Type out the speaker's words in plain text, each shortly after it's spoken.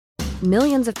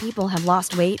Millions of people have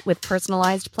lost weight with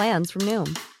personalized plans from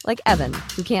Noom. Like Evan,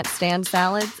 who can't stand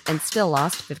salads and still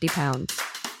lost 50 pounds.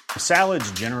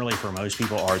 Salads generally for most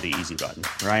people are the easy button,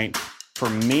 right? For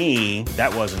me,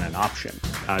 that wasn't an option.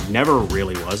 I never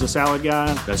really was a salad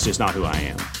guy. That's just not who I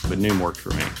am. But Noom worked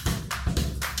for me.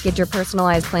 Get your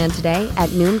personalized plan today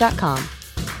at Noom.com.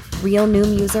 Real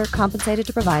Noom user compensated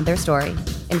to provide their story.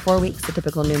 In 4 weeks, the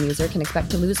typical Noom user can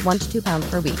expect to lose 1 to 2 pounds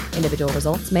per week. Individual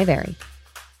results may vary.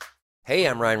 Hey,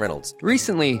 I'm Ryan Reynolds.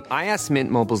 Recently, I asked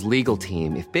Mint Mobile's legal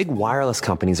team if big wireless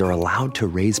companies are allowed to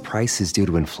raise prices due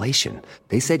to inflation.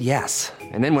 They said yes.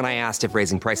 And then when I asked if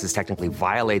raising prices technically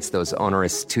violates those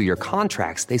onerous 2-year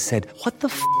contracts, they said, "What the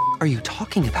f*** are you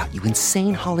talking about, you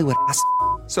insane Hollywood ass?"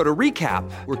 So to recap,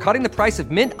 we're cutting the price of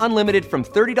Mint Unlimited from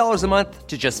 $30 a month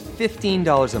to just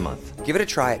 $15 a month. Give it a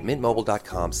try at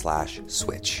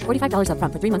mintmobile.com/switch. $45 up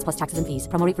front for 3 months plus taxes and fees.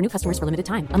 Promo rate for new customers for limited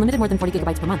time. Unlimited more than 40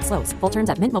 gigabytes per month. Slows full terms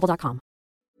at mintmobile.com.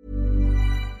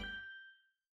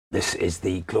 This is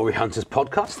the Glory Hunters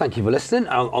podcast. Thank you for listening.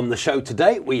 On the show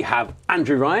today, we have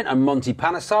Andrew Ryan and Monty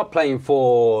Panesar playing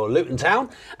for Luton Town,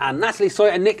 and Natalie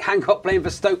Sawyer and Nick Hancock playing for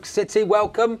Stoke City.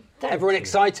 Welcome. Everyone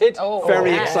excited?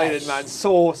 Very excited, man.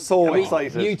 So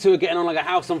excited. You two are getting on like a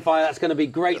house on fire. That's going to be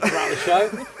great throughout the show.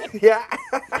 Yeah.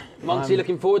 Monty,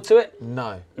 looking forward to it?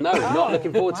 No. Not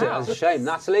looking forward to it. That's a shame.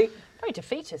 Natalie? Very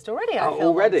defeatist already, I feel.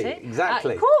 Already, Monty.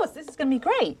 exactly. Of course, this is going to be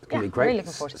great. It's going to be great. Really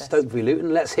looking forward to this. Stoke v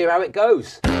Luton. Let's hear how it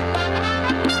goes.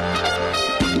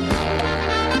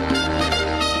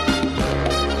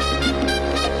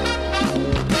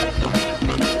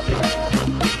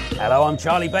 Hello, I'm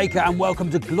Charlie Baker and welcome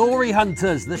to Glory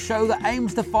Hunters, the show that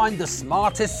aims to find the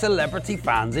smartest celebrity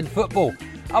fans in football.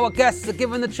 Our guests are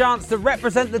given the chance to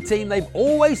represent the team they've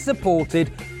always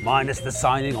supported, minus the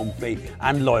signing on fee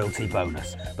and loyalty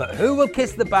bonus. But who will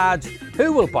kiss the badge?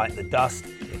 Who will bite the dust?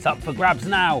 It's up for grabs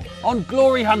now on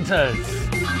Glory Hunters.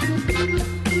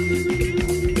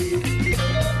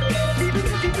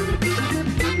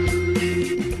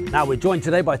 Now we're joined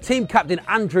today by team captain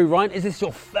Andrew Ryan. Is this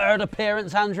your third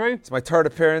appearance, Andrew? It's my third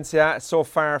appearance, yeah. So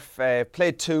far,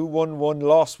 played 2, won 1,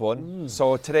 lost 1.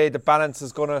 So today the balance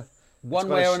is going to... One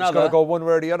way or another. It's going to go one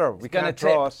way or the other. We can't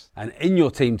draw it. And in your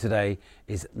team today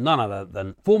is none other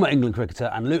than former England cricketer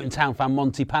and Luton Town fan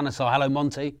Monty Panesar. Hello,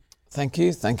 Monty. Thank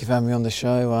you for having me on the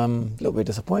show. A little bit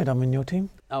disappointed I'm in your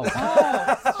team. Oh, shame.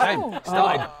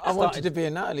 I wanted to be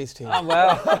in Natalie's team. Oh,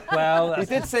 well. You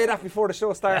did say that before the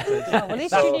show started. Well, at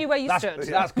least you knew where you stood.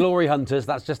 That's Glory Hunters.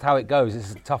 That's just how it goes.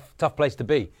 It's a tough place to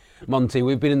be. Monty,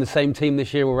 we've been in the same team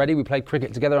this year already. We played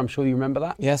cricket together. I'm sure you remember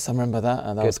that. Yes, I remember that.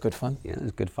 And that was good fun. Yeah, it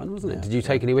was good fun, wasn't it? Did you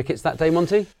take any wickets that day,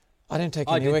 Monty? I didn't take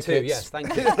any wickets. I did too, yes,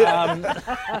 thank you.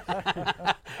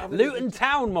 Luton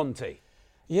Town, Monty.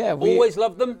 Yeah, we always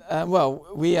loved them. Well,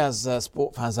 we as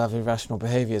sport fans have irrational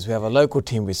behaviours. We have a local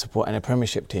team we support and a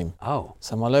Premiership team. Oh.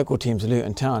 So my local team's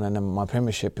Luton Town and then my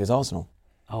Premiership is Arsenal.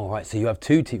 Oh, right. So you have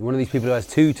two teams. One of these people who has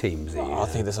two teams. I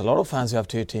think there's a lot of fans who have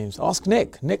two teams. Ask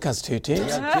Nick. Nick has two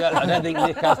teams. I don't think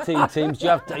Nick has two teams. You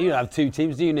don't have two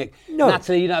teams, do you, Nick? No.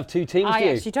 Natalie, you don't have two teams, do you?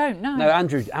 I actually don't, no. No,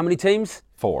 Andrew, how many teams?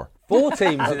 4. 4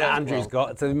 teams that Andrew's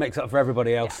got, so it makes up for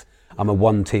everybody else. Yeah. I'm a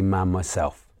one-team man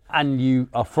myself. And you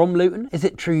are from Luton. Is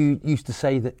it true you used to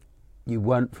say that you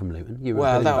weren't from Luton? You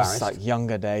were that was like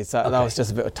younger days. That was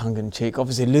just a bit of tongue-in-cheek.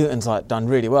 Obviously, Luton's done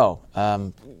really well.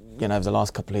 Over the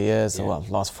last couple of years,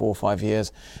 last 4 or 5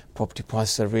 years, property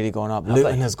prices have really gone up.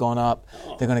 Luton has gone up.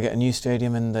 They're going to get a new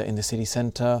stadium in the city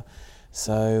centre.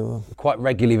 So quite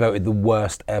regularly voted the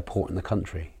worst airport in the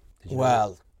country.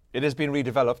 It has been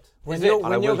redeveloped. When you're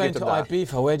going to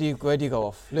Ibiza, where do you go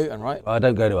off? Luton, right? I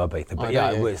don't go to Ibiza, but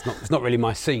it's not really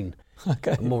my scene.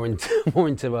 Okay. I'm more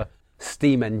into a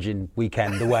steam engine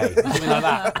weekend away, something like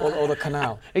that. Or the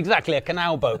canal. Exactly, a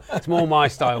canal boat. It's more my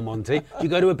style, Monty. Do you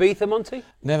go to Ibiza, Monty?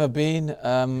 Never been.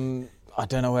 I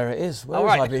don't know where it is. Where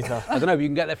is Ibiza? I don't know, but you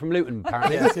can get there from Luton,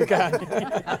 apparently. Yes, you can.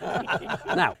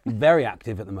 Now, very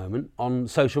active at the moment on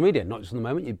social media. Not just at the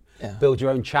moment, you build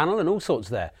your own channel and all sorts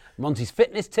there. Monty's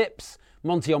fitness tips,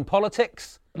 Monty on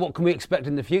politics. What can we expect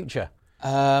in the future?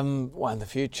 In the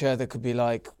future, there could be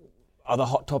other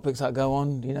hot topics that go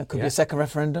on. Could be a second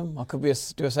referendum. I could do a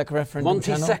second referendum Monty's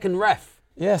channel. second ref.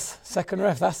 Yes, second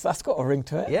ref. That's got a ring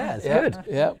to it. Yeah, it's good.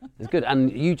 Yeah, it's good.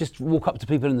 And you just walk up to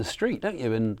people in the street, don't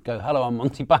you, and go, "Hello, I'm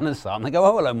Monty Panesar," and they go,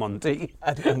 "Oh, hello, Monty."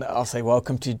 And I'll say,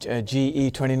 "Welcome to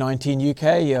GE 2019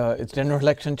 UK. It's general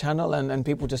election channel," and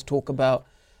people just talk about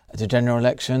the general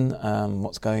election,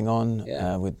 what's going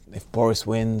on with if Boris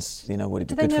wins, would it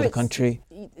be good for the country?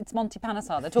 It's Monty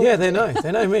Panesar they're talking Yeah, they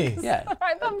know me. Yeah.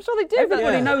 Right, I'm sure they do.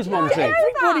 Everybody knows Monty.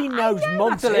 Everybody knows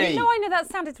Monty. I know that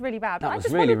sounded really bad, but That I was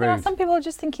just really wondered there are rude. some people who are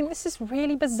just thinking this is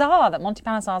really bizarre that Monty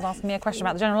Panesar's asking me a question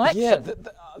about the general election. Yeah,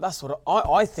 that's what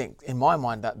I think in my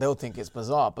mind, that they'll think it's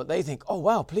bizarre, but they think, oh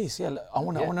wow, please, I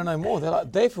want to know more.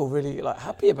 They feel really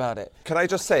happy about it. Can I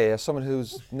just say, as someone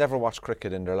who's never watched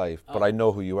cricket in their life, but I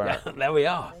know who you are. There we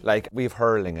are. Like, we have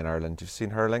hurling in Ireland. You've seen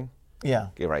hurling? Yeah.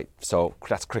 Okay, right. So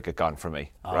that's cricket gone for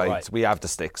me, right? right. We have the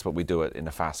sticks, but we do it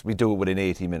we do it within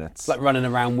 80 minutes. It's like running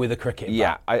around with a cricket bat.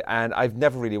 Yeah, and I've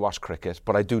never really watched cricket,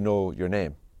 but I do know your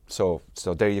name. So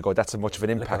there you go. That's how much of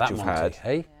an Look at impact that, you've Monty, had.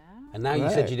 hey? And now you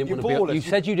said you didn't You want to be. bowl it. You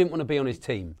said you didn't want to be on his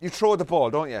team. You throw the ball,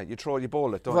 don't you? You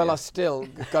bowl it, don't you? Well, I still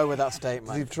go with that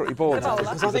statement. You bowl it.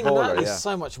 Because I think that is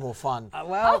so much more fun.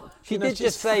 Well, she did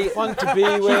just say fun to be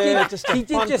with. She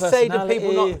did just say to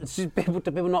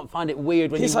people not find it weird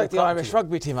when He's you like the walk up Irish to him.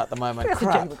 rugby team at the moment.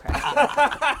 Crap.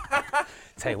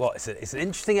 Tell you what, it's an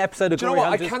interesting episode of Do you know Glory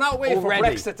what? Hunters I cannot wait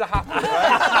already. for Brexit to happen.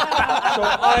 Right? So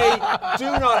I do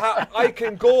not I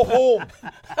can go home.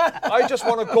 I just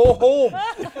want to go home.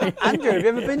 Andrew, have you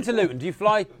ever been to Luton? Do you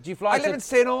fly? I live in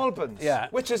St Albans, Yeah.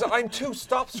 which is I'm 2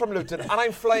 stops from Luton, and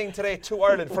I'm flying today to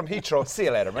Ireland from Heathrow. See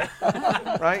you later, mate.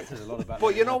 Right?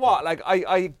 But you know what? Like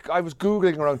I was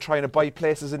googling around trying to buy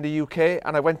places in the UK,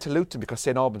 and I went to Luton because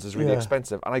St Albans is really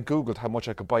expensive, and I googled how much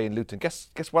I could buy in Luton. Guess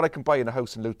what I can buy in a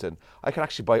house in Luton? I can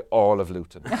actually buy all of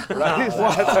Luton. Right? That's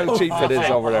how cheap it is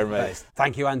over there, mate.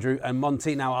 Thank you, Andrew and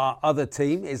Monty. Now, our other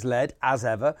team is led, as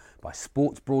ever, by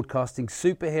sports broadcasting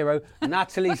superhero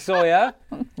Natalie Sawyer.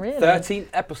 Really? 13th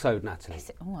episode, Natalie.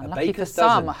 Oh, A unlucky for baker's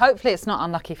some. dozen. Hopefully it's not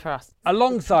unlucky for us.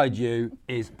 Alongside you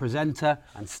is presenter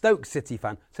and Stoke City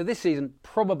fan. So this season,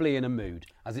 probably in a mood,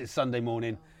 as it's Sunday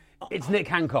morning. It's Nick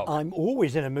Hancock. I'm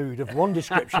always in a mood of one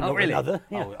description or really? another.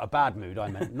 Oh, a bad mood, I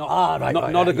meant. Not Right,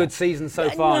 a good season so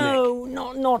far, No,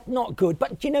 Nick. not good.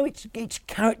 But you know, it's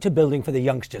character building for the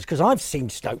youngsters, because I've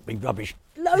seen Stoke be rubbish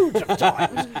loads of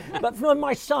times. But for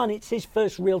my son, it's his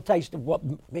first real taste of what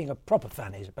being a proper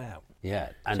fan is about. Yeah.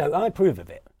 And So I approve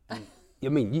of it. I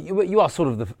mean, you are sort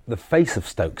of the face of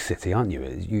Stoke City, aren't you?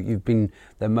 You've been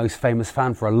their most famous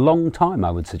fan for a long time, I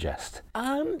would suggest.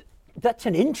 That's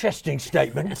an interesting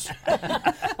statement.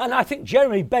 And I think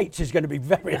Jeremy Bates is going to be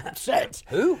very upset.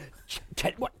 Who?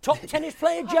 Top tennis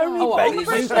player Jeremy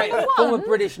Bates? Former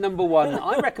British number one.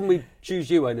 I reckon we choose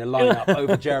you in a lineup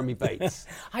over Jeremy Bates.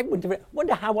 I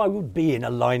wonder how I would be in a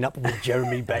lineup with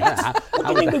Jeremy Bates. What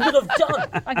do you think we would have done?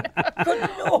 Good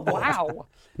Lord. Wow.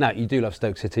 Now, you do love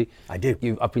Stoke City. I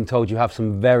do. I've been told you have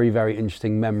some very, very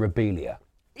interesting memorabilia.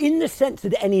 In the sense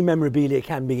that any memorabilia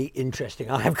can be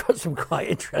interesting, I have got some quite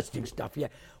interesting stuff, yeah,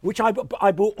 which I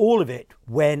bought all of it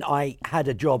when I had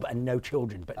a job and no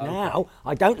children. But now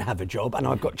I don't have a job and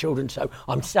I've got children, so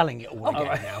I'm selling it all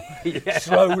again now. Yeah.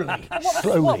 Slowly.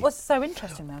 What was so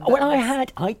interesting then? Well,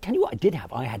 I tell you what I did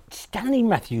have. I had Stanley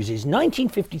Matthews'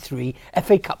 1953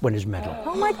 FA Cup Winners' Medal.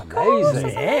 Oh my God,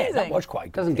 that's Yeah, amazing. that was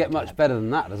quite good. Doesn't get much better than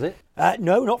that, does it?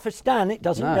 No, not for Stan. It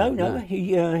doesn't. No. No.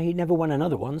 He never won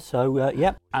another one. So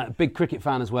yeah. Big cricket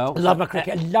fan as well. I love my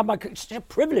cricket. I love my cricket. It's a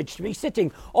privilege to be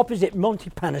sitting opposite Monty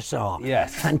Panesar.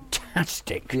 Yes.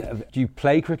 Fantastic. Do you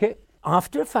play cricket?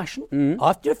 After a fashion.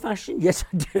 After a fashion, yes,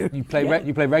 I do. You play yeah.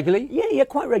 You play regularly? Yeah,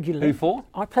 quite regularly. Who for?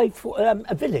 I played for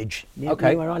a village near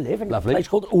where I live, in Lovely. a place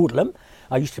called Aldlam.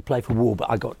 I used to play for War, but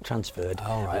I got transferred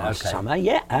last okay. summer.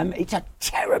 Yeah, it's a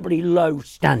terribly low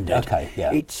standard. Okay,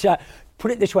 yeah. It's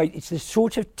put it this way: it's the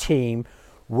sort of team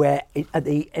where at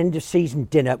the end of season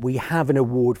dinner we have an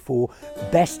award for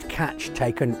best catch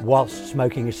taken whilst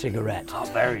smoking a cigarette. Oh,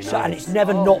 very nice. And it's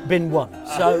never not been won.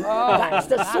 So that's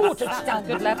the sort of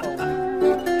standard. Good level.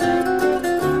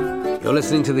 You're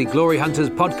listening to the Glory Hunters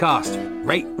podcast.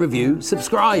 Rate, review,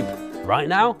 subscribe. Right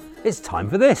now, it's time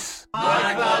for this.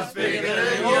 My club's bigger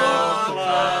than your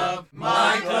club.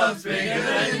 My club's bigger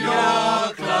than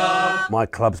your club. My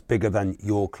club's bigger than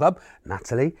your club.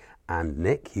 Natalie and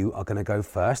Nick, you are going to go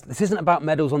first. This isn't about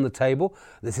medals on the table.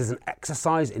 This is an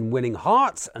exercise in winning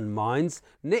hearts and minds.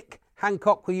 Nick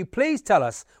Hancock, will you please tell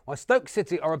us why Stoke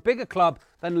City are a bigger club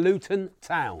than Luton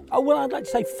Town? Oh, well, I'd like to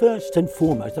say first and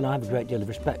foremost, and I have a great deal of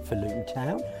respect for Luton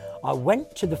Town. I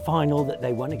went to the final that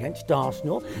they won against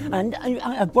Arsenal, and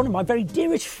one of my very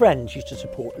dearest friends used to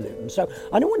support Luton, so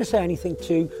I don't want to say anything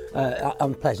too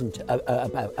unpleasant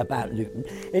about Luton.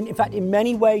 In fact, in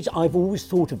many ways, I've always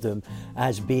thought of them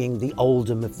as being the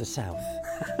Oldham of the South.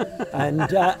 And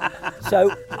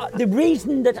so the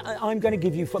reason that I'm going to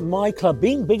give you for my club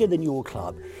being bigger than your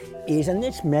club is, and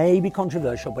this may be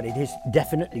controversial, but it is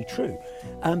definitely true,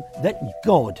 that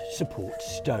God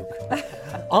supports Stoke.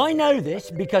 I know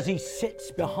this because he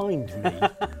sits behind me.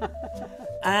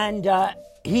 And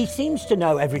he seems to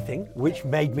know everything, which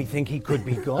made me think he could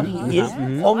be God. He is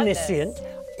omniscient.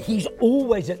 He's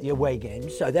always at the away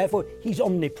games, so therefore he's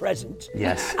omnipresent.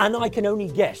 Yes. And I can only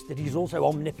guess that he's also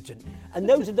omnipotent. And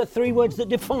those are the three words that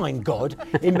define God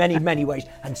in many, many ways.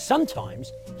 And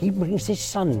sometimes he brings his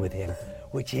son with him,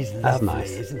 which is lovely, nice.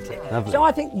 Isn't it? Lovely. So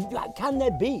I think, can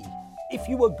there be? If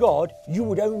you were God, you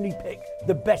would only pick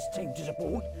the best team to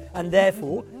support, and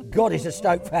therefore God is a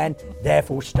Stoke fan,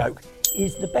 therefore Stoke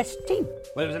is the best team.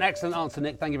 Well, it was an excellent answer,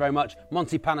 Nick. Thank you very much.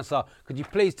 Monty Panesar, could you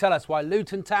please tell us why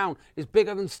Luton Town is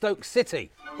bigger than Stoke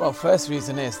City? Well, first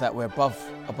reason is that we're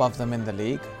above them in the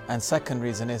league, and second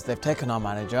reason is they've taken our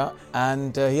manager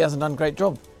and he hasn't done a great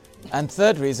job. And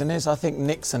third reason is I think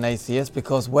Nick's an atheist,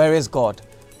 because where is God?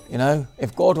 You know,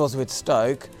 if God was with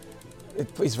Stoke,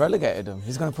 he's relegated them.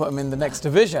 He's going to put them in the next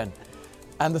division.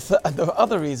 And the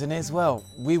other reason is, well,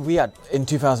 we had in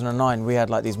 2009 we had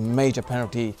like these major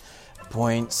penalty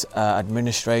points,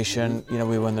 administration. You know,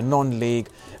 we were in the non-league,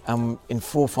 and in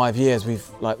 4 or 5 years we've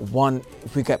like won.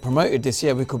 If we get promoted this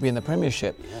year, we could be in the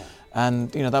Premiership,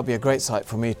 and you know that'd be a great sight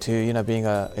for me to, you know, being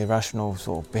irrational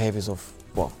sort of behaviours of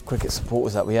cricket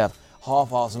supporters that we have.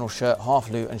 Half Arsenal shirt, half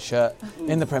Luton shirt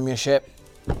in the Premiership.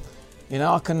 You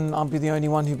know, I'll be the only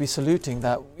one who'd be saluting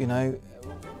that. You know,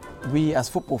 we as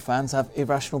football fans have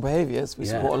irrational behaviours. We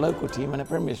support a local team and a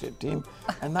Premiership team,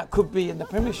 and that could be in the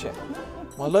Premiership.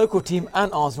 My local team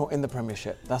and Arsenal in the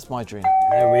Premiership. That's my dream.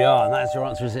 There we are, and that's your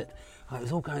answer, is it? Oh, it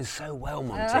was all going so well,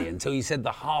 Monty, until you said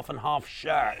the half and half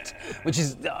shirt, which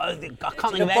is, I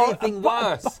can't think of anything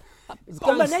worse.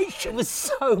 It was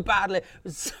so badly, it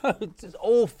was just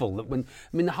awful. That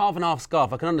the half and half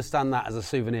scarf, I can understand that as a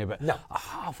souvenir, but a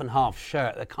half and half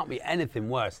shirt, there can't be anything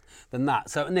worse than that.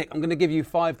 So, Nick, I'm going to give you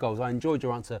 5 goals. I enjoyed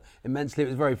your answer immensely. It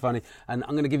was very funny. And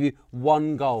I'm going to give you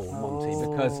 1 goal,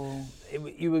 Monty, because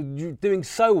you were doing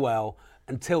so well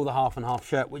until the half and half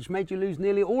shirt, which made you lose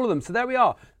nearly all of them. So there we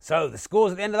are. So the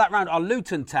scores at the end of that round are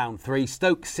Luton Town 3,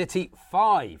 Stoke City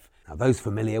 5. Now, those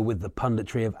familiar with the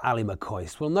punditry of Ali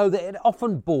McCoist will know that it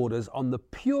often borders on the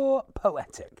pure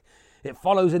poetic. It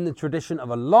follows in the tradition of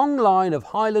a long line of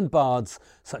Highland bards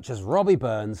such as Robbie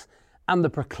Burns and the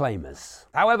Proclaimers.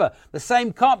 However, the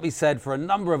same can't be said for a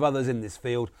number of others in this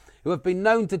field who have been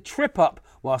known to trip up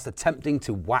whilst attempting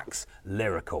to wax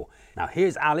lyrical. Now,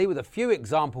 here's Ali with a few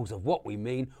examples of what we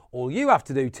mean. All you have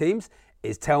to do, teams,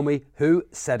 is tell me who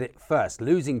said it first.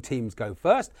 Losing teams go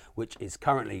first, which is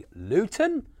currently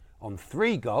Luton on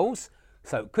 3 goals.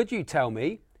 So could you tell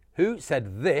me who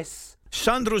said this?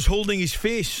 Sandro's holding his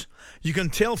face. You can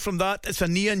tell from that it's a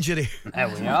knee injury. There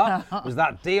we are. Was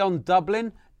that Dion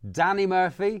Dublin, Danny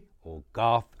Murphy or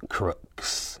Garth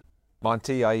Crooks?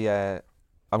 Monty,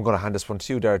 I'm going to hand this one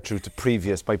to you there through to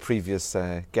my previous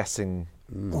guessing.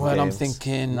 Well, I'm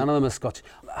thinking none of them are Scottish.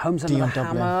 Holmes under the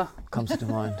Hammer comes to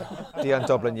mind. Dion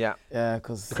Dublin, yeah. Yeah,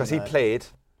 because he played.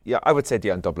 Yeah, I would say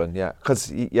Dion Dublin, yeah, because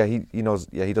he knows,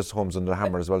 he does Holmes under the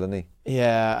Hammer as well, doesn't he?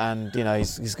 Yeah, and you know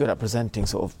he's good at presenting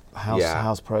sort of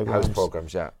house programs. House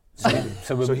programs, yeah.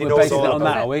 So we're basing it on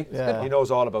that, are we? Yeah. He knows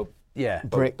all about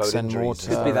bricks and injuries.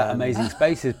 mortar. Could be that Amazing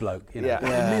Spaces bloke, you know.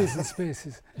 Yeah. Amazing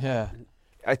Spaces. Yeah.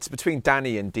 It's between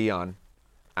Danny and Dion,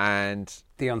 and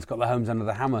Dion's got the Holmes under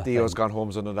the Hammer. Dion's gone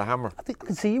Holmes under the Hammer. I think I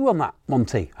can see you on that,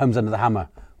 Monty. Holmes under the Hammer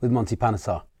with Monty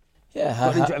Panesar. Yeah.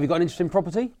 Have you got an interest in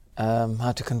property?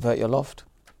 How to convert your loft.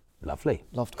 Lovely.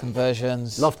 Loft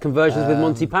conversions. Loft conversions with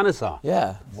Monty Panesar.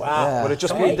 Yeah. Wow. Yeah. Would it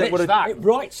just it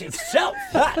writes itself,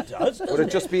 that does. Would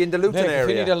it just be in the Luton Nick, area? if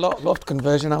you need a loft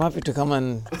conversion, I'm happy to come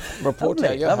and report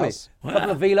it at your house. A couple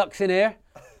of Velux in here.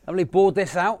 Lovely, board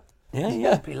this out.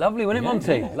 Yeah. It'd be lovely, wouldn't it,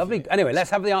 Monty? Lovely. Anyway,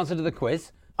 let's have the answer to the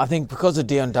quiz. I think because of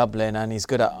Dion Dublin and he's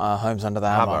good at Holmes under the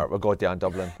Hammer. We'll go Dion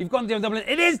Dublin. You've gone Dion Dublin.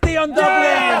 It is Dion Dublin!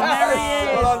 There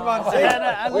he is! Well done,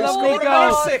 Monty. We've scored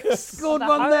another 6. Scored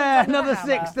one there. Another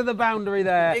 6 to the boundary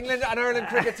there. England and Ireland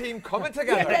cricket team coming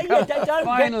together. Don't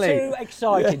Finally. get too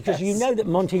excited, because you know that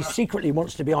Monty secretly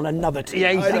wants to be on another team.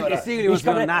 Yeah, he secretly wants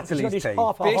to be on Natalie's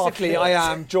team. Basically, I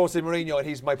am Jose Mourinho and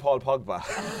he's my Paul Pogba.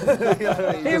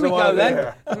 Here we go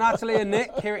then. Natalie and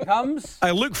Nick, here it comes. I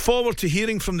look forward to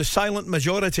hearing from the silent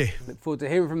majority. Look forward to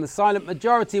hearing from the silent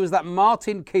majority. Was that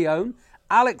Martin Keown,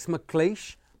 Alex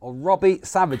McLeish or Robbie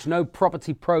Savage? No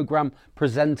property programme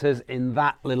presenters in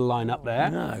that little lineup there.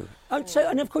 No.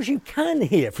 And of course you can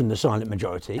hear from the silent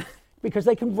majority because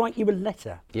they can write you a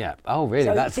letter. Yeah. Oh, really?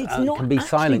 So That's it's not can be actually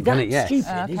silent, can that it? Yes.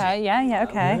 stupid, is Okay, it? yeah,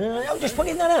 okay. I'm just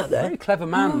putting that out there. Very clever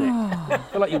man, Nick. I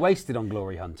feel like you're wasted on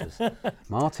Glory Hunters.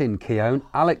 Martin Keown,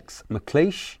 Alex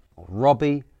McLeish, or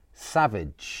Robbie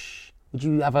Savage. Would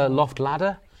you have a loft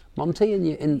ladder, Monty,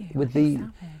 with the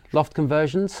loft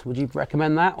conversions? Would you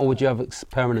recommend that, or would you have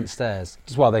permanent stairs?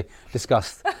 Just while they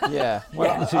discuss. Yeah.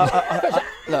 Well,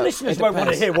 look, listeners it won't want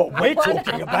to depends. hear what we're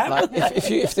talking about. Like,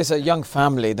 if there's a young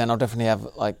family, then I'll definitely have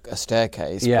like a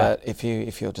staircase. Yeah. But if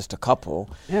you're just a couple,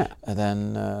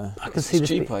 then I can it's see this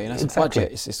cheaper. be- You know, it's exactly. a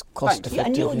budget. It's cost Yeah,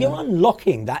 and effective. you're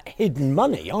unlocking that hidden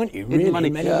money, aren't you? Really, money,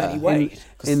 in many ways.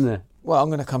 in the. Well, I'm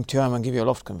going to come to your home and give you a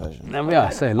loft conversion. There we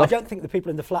are. So I loft. don't think the people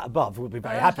in the flat above will be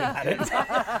very happy about it.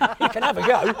 You can have a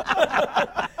go.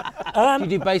 Do you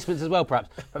do basements as well, perhaps?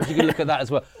 Perhaps you can look at that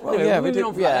as well. Well, Anyway, yeah, we're we moving do-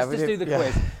 on from yeah, that. we Let's just do- do the yeah.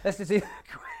 quiz. Let's just do the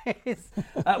quiz.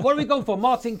 What are we going for?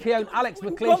 Martin Keown, Alex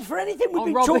McLeish. Gone for anything. We've or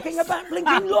been Robbie talking about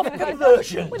blinking loft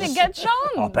conversions. We didn't get a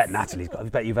chance. I bet Natalie's got. I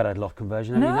bet you've had a loft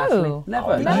conversion, haven't No. you,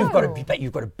 Natalie? Never. No.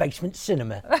 You've got a basement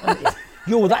cinema. haven't you?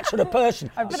 You're that sort of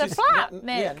person. I've been a flat,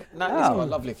 Nick. Yeah, Natalie's got a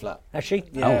lovely flat. Has she?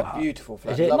 Yeah, beautiful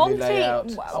flat. Is it? Lovely Monty, layout.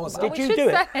 Did you do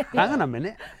it? Hang on a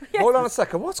minute. Hold on a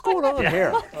second. What's going on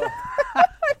here?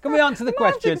 Can we answer the I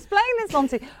have to question? explain this,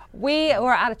 Monty. We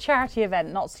were at a charity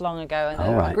event not so long ago, and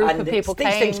Oh, right. a group And of people these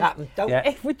came. things happen, don't Yeah.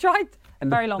 they? We tried. And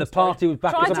very long the story. party was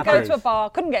back at Tried to go Natalie's. to a bar,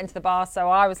 couldn't get into the bar, so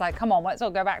I was like, "Come on, let's all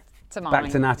go back to mine."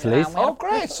 Back to Natalie's. and we had Oh,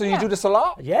 great. So you do this a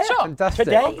lot? Yeah. Sure. Fantastic.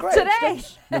 Today. Oh, great. Today.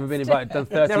 Never been invited. Done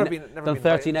 13, Never been done 13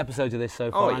 invited. episodes of this so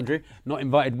far, Oh, Andrew. Not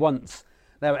invited once.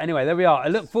 Anyway, there we are. I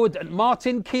look forward to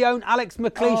Martin Keown, Alex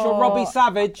McLeish, or Robbie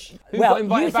Savage, who got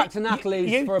invited back to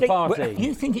Natalie's for a party.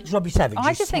 You think it's Robbie Savage?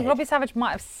 I you just think said. Robbie Savage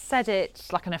might have said it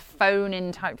like in a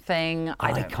phone-in type thing.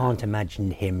 I can't imagine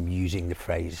him using the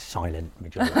phrase silent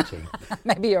majority.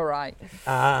 Maybe you're right.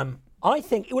 I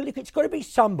think, well, look, it's got to be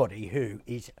somebody who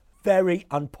is very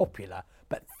unpopular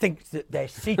but thinks that they're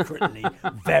secretly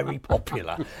very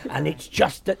popular. And it's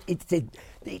just that it's the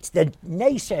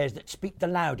naysayers that speak the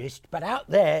loudest, but out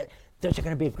there's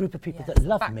going to be a group of people that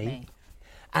love back me.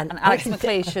 And I Alex can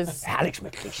McLeish is... Alex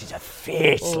McLeish is a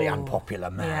fiercely unpopular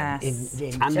man. Yes.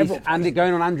 In And, several and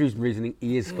going on Andrew's reasoning,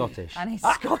 he is Scottish. And he's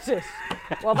Scottish.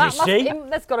 Well, You see?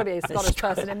 there's got to be a Scottish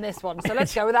person in this one. So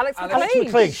let's go with Alex Alex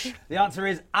McLeish. McLeish. The answer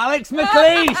is Alex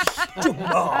McLeish.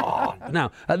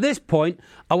 Now, at this point,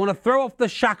 I want to throw off the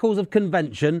shackles of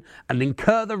convention and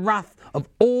incur the wrath of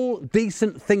all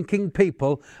decent thinking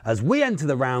people as we enter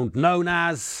the round known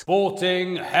as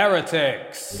Sporting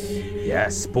Heretics.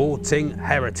 Yes, Sporting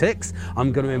Heretics.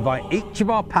 I'm going to invite each of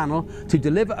our panel to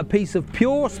deliver a piece of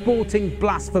pure sporting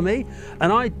blasphemy,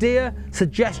 an idea,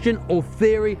 suggestion or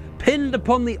theory pinned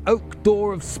upon the oak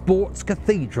door of sports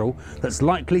cathedral that's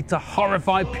likely to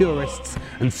horrify purists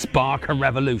and spark a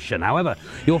revolution. However,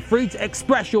 you're free to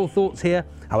express your thoughts here,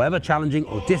 however challenging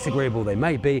or disagreeable they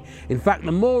may be. In fact,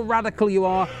 the more radical you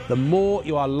are, the more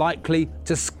you are likely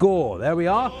to score. There we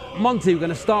are. Monty, we're going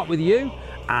to start with you,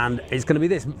 and it's going to be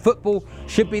this. Football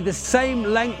should be the same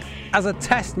length as a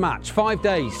test match, 5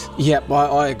 days. Yep,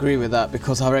 I agree with that,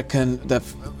 because I reckon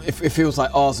it feels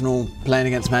like Arsenal playing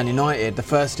against Man United. The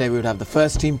first day we would have the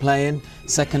first team playing,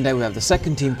 second day we have the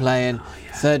second team playing,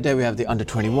 third day we have the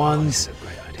under-21s,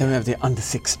 then we have the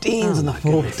under-16s on the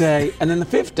fourth day, and then the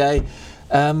fifth day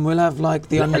we'll have like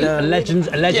the under... A Legends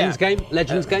game?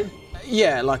 Legends game?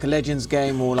 Yeah, like a Legends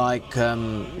game, or like, or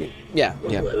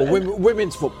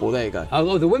women's football, there you go.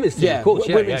 Oh, the women's team, of course.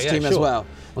 Women's team as sure. well.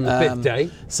 On the fifth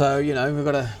day. So, we've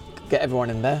got to get everyone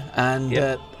in there.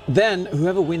 And then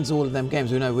whoever wins all of them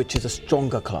games, we know which is a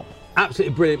stronger club.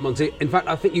 Absolutely brilliant, Monty. In fact,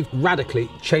 I think you've radically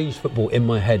changed football in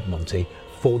my head, Monty,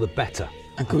 for the better.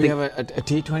 And could we have a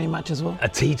T20 match as well? A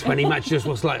T20 match just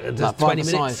was like 20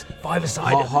 minutes,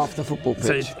 five-a-side. Half the football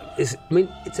pitch.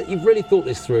 So you've really thought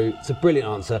this through. It's a brilliant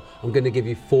answer. I'm going to give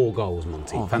you 4 goals,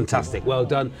 Monty. Oh, fantastic. Well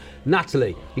done.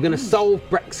 Natalie, you're going to solve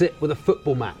Brexit with a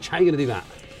football match. How are you going to do that?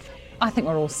 I think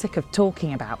we're all sick of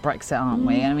talking about Brexit, aren't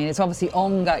we? I mean, it's obviously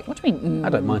ongoing. What do you mean? I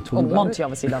don't mind talking about Monty it.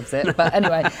 obviously loves it. But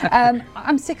anyway,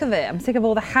 I'm sick of it. I'm sick of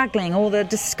all the haggling, all the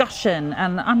discussion,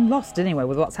 and I'm lost anyway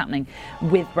with what's happening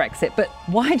with Brexit. But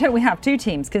why don't we have 2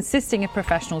 teams consisting of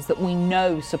professionals that we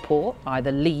know support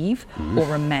either Leave or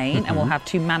Remain, and we'll have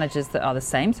 2 managers that are the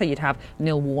same. So you'd have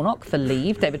Neil Warnock for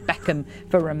Leave, David Beckham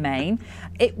for Remain.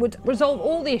 It would resolve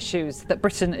all the issues that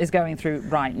Britain is going through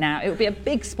right now. It would be a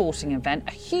big sporting event,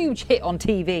 a huge hit on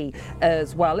TV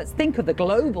as well. Let's think of the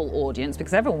global audience,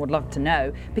 because everyone would love to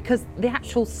know, because the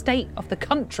actual state of the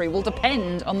country will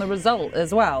depend on the result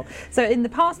as well. So in the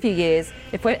past few years,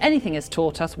 if anything has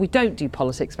taught us, we don't do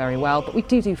politics very well, but we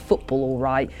do football all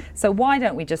right. So why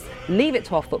don't we just leave it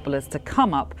to our footballers to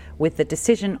come up with the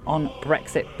decision on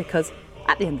Brexit? Because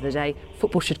at the end of the day,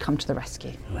 football should come to the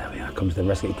rescue. There we are, come to the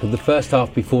rescue. Could the first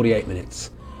half be 48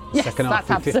 minutes? Yes, Second half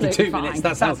that's be 52 absolutely minutes.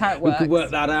 fine. That's how it we works. could work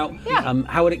that out. Yeah.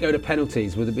 How would it go to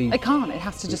penalties? Would it be... It can't. It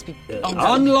has to just be...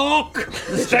 Unlock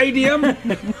the stadium!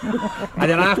 And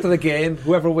then after the game,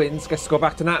 whoever wins gets to go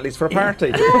back to Natalie's for a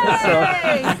party.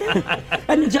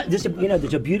 And there's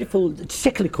a beautiful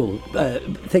cyclical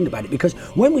thing about it, because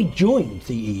when we joined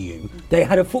the EU, they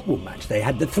had a football match. They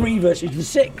had the 3 versus the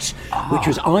 6, which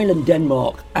was Ireland,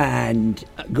 Denmark and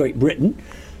Great Britain.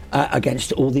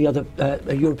 Against all the other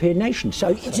European nations.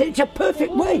 So it's a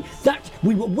perfect way that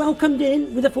we were welcomed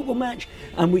in with a football match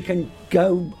and we can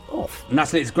go off.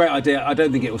 Natalie, it's a great idea. I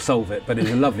don't think it will solve it, but it's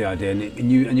a lovely idea,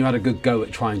 and you had a good go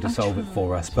at trying to solve it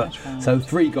for us. But so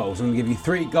 3 goals. I'm going to give you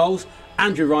 3 goals.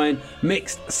 Andrew Ryan,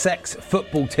 mixed sex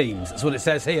football teams. That's what it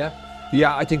says here.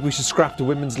 Yeah, I think we should scrap the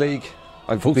Women's League.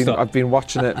 I've been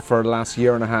watching it for the last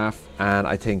year and a half, and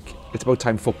I think it's about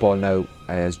time football now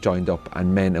has joined up,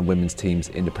 and men and women's teams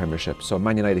in the Premiership. So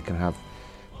Man United can have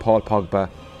Paul Pogba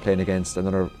playing against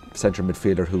another central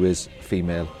midfielder who is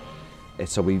female.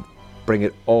 So we bring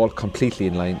it all completely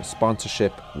in line,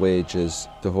 sponsorship, wages,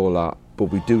 the whole lot. But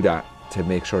we do that to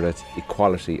make sure that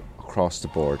equality across the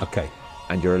board. Okay.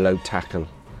 And you're allowed to tackle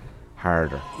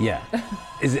harder. Yeah.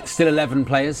 Is it still 11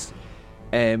 players?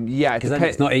 Yeah, because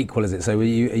it's not equal, is it? So are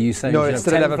you saying no? It's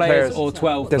still 11 players or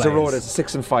 12? There's players? a row that's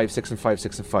 6 and 5, 6 and 5,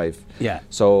 6 and 5. Yeah.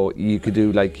 So you could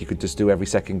just do every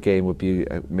second game would be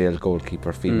a male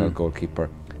goalkeeper, female goalkeeper.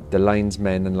 The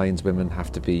linesmen and lineswomen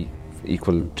have to be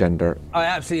equal gender. I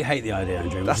absolutely hate the idea,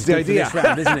 Andrew. That's the idea, for this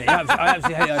round, isn't it? I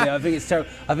absolutely hate the idea. I think it's terrible.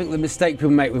 I think the mistake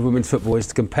people make with women's football is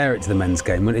to compare it to the men's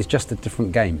game when it's just a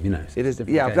different game. You know, it is.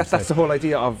 Yeah, game, that's the whole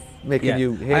idea of making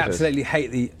you hate it. I absolutely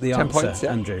hate the 10 answer, points,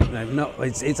 yeah. Andrew. No,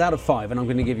 it's out of 5, and I'm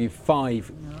going to give you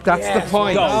 5. That's the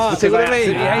point. See what I mean?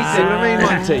 See what I mean,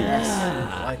 Monty?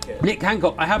 I like it. Nick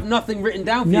Hancock, I have nothing written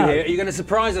down for you here. Are you going to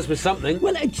surprise us with something?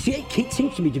 Well, it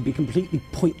seems to me to be completely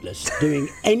pointless doing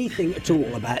anything at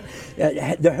all about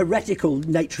the heretical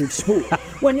nature of sport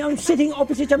when I'm sitting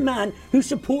opposite a man who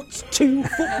supports 2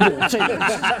 football teams.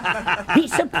 He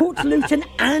supports Luton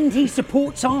and he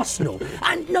supports Arsenal.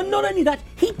 And not only that,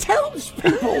 he tells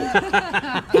people.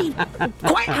 He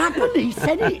quite happily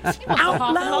said it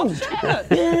out loud.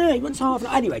 Yeah, he wants half.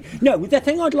 Anyway, no, the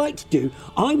thing I'd like to do,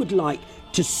 I would like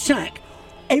to sack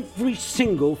every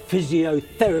single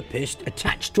physiotherapist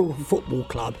attached to a football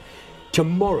club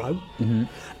tomorrow,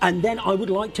 and then I would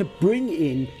like to bring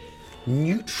in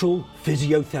neutral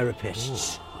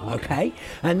physiotherapists. Okay,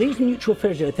 and these neutral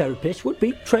physiotherapists would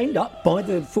be trained up by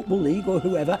the Football League or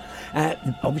whoever,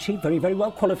 obviously very, very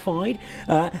well qualified.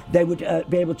 They would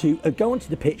be able to go onto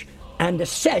the pitch and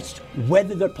assess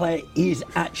whether the player is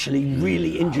actually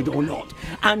really injured or not,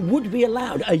 and would be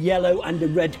allowed a yellow and a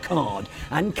red card,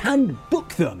 and can book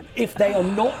them if they are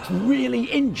not really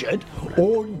injured,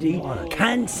 or indeed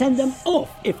can send them off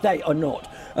if they are not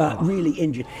really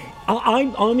injured.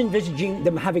 I'm envisaging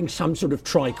them having some sort of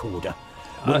tricorder.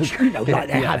 Which, like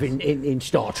they have in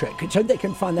Star Trek, so they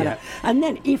can find that out. And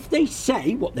then if they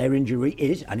say what their injury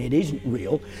is, and it isn't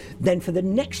real, then for the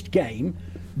next game,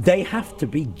 they have to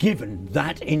be given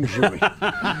that injury.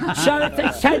 So if they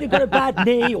say they've got a bad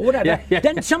knee or whatever,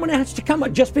 then someone has to come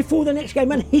up just before the next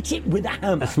game and hit it with a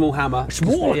hammer. A small hammer. A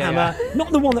small hammer,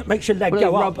 not the one that makes your leg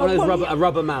go up. A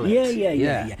rubber mallet.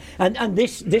 Yeah. And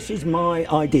this is my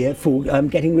idea for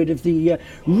getting rid of the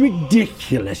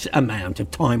ridiculous amount of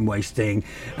time wasting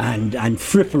and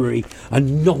frippery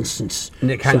and nonsense.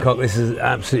 Nick Hancock, this is an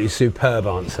absolutely superb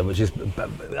answer, which is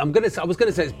I was going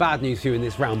to say it's bad news for you in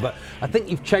this round, but I think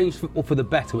you've changed football for the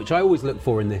better, which I always look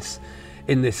for in this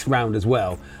round as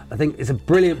well. I think it's a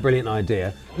brilliant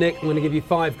idea. Nick, I'm going to give you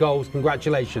 5 goals.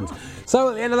 Congratulations. So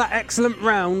at the end of that excellent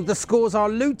round, the scores are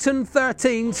Luton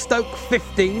 13, Stoke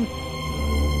 15.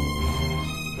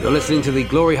 You're listening to the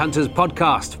Glory Hunters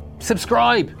podcast.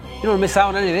 Subscribe. You don't want to miss out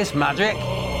on any of this magic.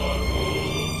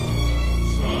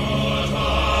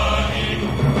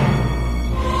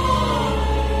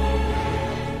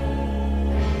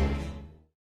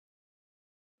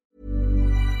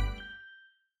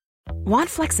 Want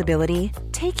flexibility?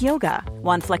 Take yoga.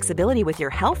 Want flexibility with your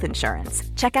health insurance?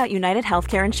 Check out United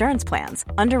Healthcare Insurance Plans.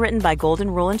 Underwritten by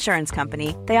Golden Rule Insurance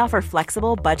Company, they offer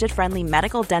flexible, budget-friendly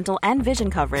medical, dental, and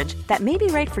vision coverage that may be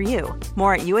right for you.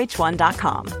 More at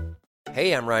UH1.com.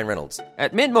 Hey, I'm Ryan Reynolds.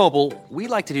 At Mint Mobile, we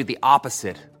like to do the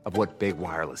opposite of what Big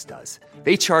Wireless does.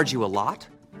 They charge you a lot,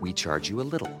 we charge you a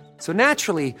little. So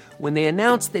naturally, when they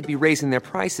announced they'd be raising their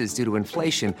prices due to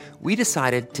inflation, we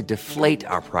decided to deflate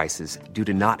our prices due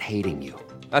to not hating you.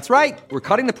 That's right. We're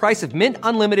cutting the price of Mint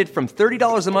Unlimited from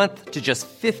 $30 a month to just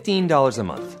 $15 a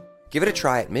month. Give it a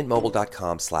try at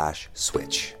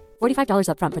mintmobile.com/switch. $45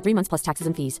 up front for 3 months plus taxes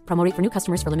and fees. Promo rate for new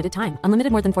customers for limited time.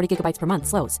 Unlimited more than 40 gigabytes per month.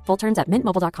 Slows full terms at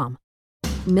mintmobile.com.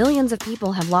 Millions of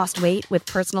people have lost weight with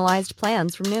personalized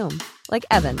plans from Noom, like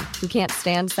Evan, who can't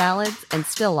stand salads and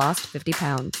still lost 50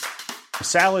 pounds.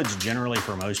 Salads generally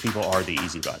for most people are the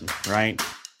easy button, right?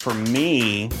 For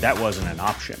me, that wasn't an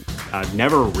option. I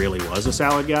never really was a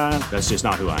salad guy. That's just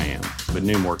not who I am. But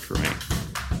Noom worked for me.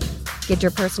 Get your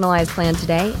personalized plan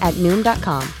today at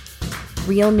Noom.com.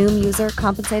 Real Noom user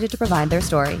compensated to provide their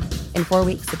story. In 4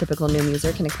 weeks, the typical Noom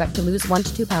user can expect to lose 1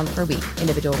 to 2 pounds per week.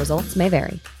 Individual results may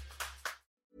vary.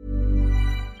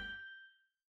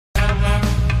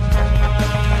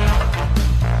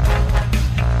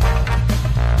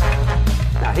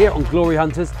 Now, here on Glory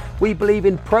Hunters, we believe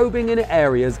in probing in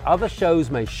areas other shows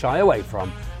may shy away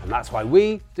from, and that's why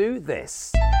we do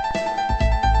this.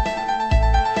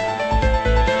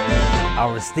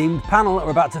 Our esteemed panel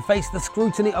are about to face the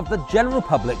scrutiny of the general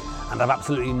public and have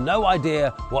absolutely no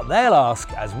idea what they'll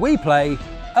ask as we play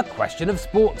A Question of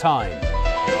Sport Time.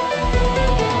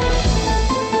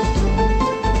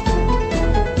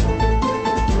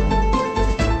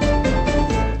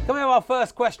 Can we have our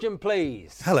first question,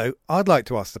 please? Hello, I'd like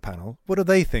to ask the panel, what do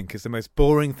they think is the most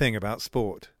boring thing about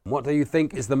sport? What do you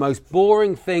think is the most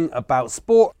boring thing about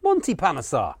sport? Monty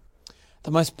Panesar. The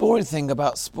most boring thing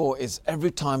about sport is every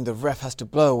time the ref has to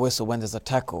blow a whistle when there's a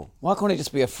tackle. Why can't it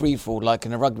just be a free-for-all like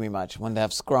in a rugby match when they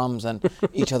have scrums and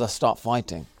each other start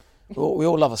fighting? We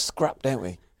all love a scrap, don't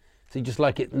we? So you just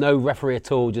like it, no referee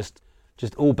at all, just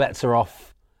all bets are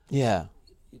off? Yeah,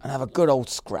 and have a good old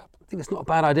scrap. I think it's not a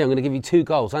bad idea. I'm going to give you 2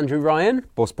 goals. Andrew Ryan?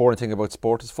 Most boring thing about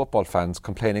sport is football fans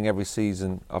complaining every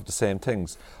season of the same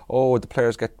things. Oh, the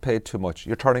players get paid too much.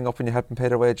 You're turning up when you help them pay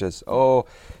their wages. Oh,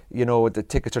 you know, the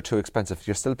tickets are too expensive.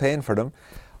 You're still paying for them.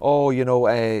 Oh, you know,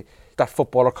 that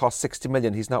footballer costs 60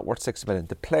 million. He's not worth 60 million.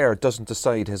 The player doesn't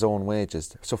decide his own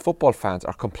wages. So football fans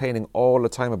are complaining all the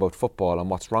time about football and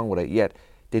what's wrong with it, yet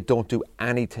they don't do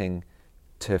anything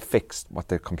to fix what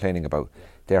they're complaining about.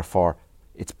 Therefore,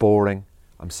 it's boring.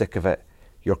 I'm sick of it.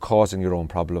 You're causing your own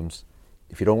problems.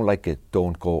 If you don't like it,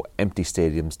 don't go. Empty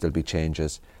stadiums, there'll be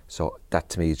changes. So that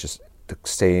to me is just the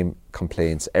same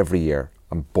complaints every year.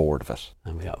 I'm bored of it.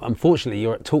 Unfortunately,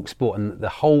 you're at TalkSport and the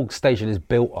whole station is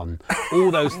built on all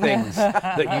those things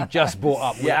that you just brought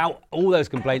up. Without all those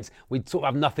complaints, we'd sort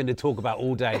of have nothing to talk about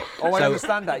all day. Oh, I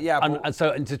understand that, yeah. And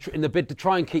so in the bid to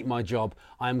try and keep my job,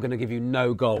 I am going to give you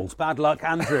no goals. Bad luck,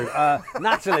 Andrew.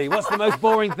 Natalie, what's the most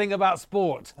boring thing about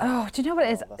sport? Oh, do you know what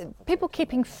it is? People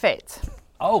keeping fit.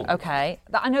 Oh. Okay.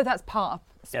 I know that's part of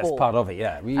sport. Yeah, it's part of it,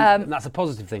 yeah. That's a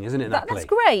positive thing, isn't it, Natalie? That's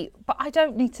great, but I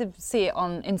don't need to see it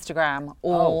on Instagram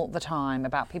all the time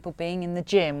about people being in the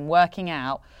gym, working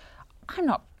out. I'm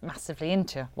not massively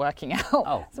into working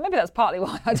out, so maybe that's partly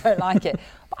why I don't like it.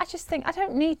 But I just think I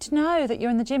don't need to know that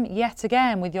you're in the gym yet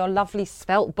again with your lovely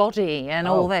svelte body and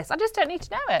all this. I just don't need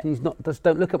to know it. Just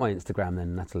don't look at my Instagram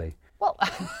then, Natalie. Well...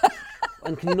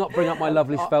 And can you not bring up my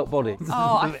lovely svelte body?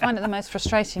 Oh, I find it the most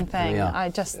frustrating thing. Yeah. I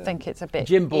just think it's a bit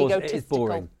gym balls, egotistical. it is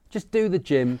boring. Just do the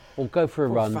gym or go for a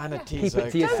run. Keep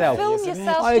it to yourself. Don't film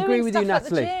yourself I agree with you, doing stuff at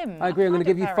the Natalie. gym. I agree. I'm going to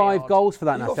give you 5 goals for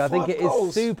that, Natalie. I think it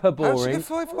is super boring. How'd you get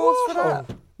 5 goals for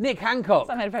that? Nick Hancock.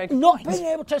 That made a very good Not point. being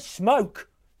able to smoke.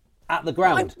 At the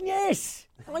ground? Yes.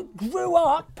 I grew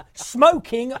up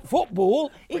smoking at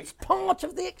football. It's part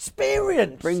of the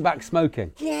experience. Bring back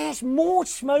smoking. Yes, more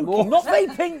smoking, not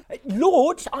vaping.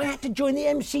 Lords, I had to join the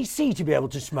MCC to be able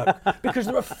to smoke because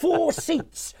there are 4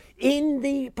 seats in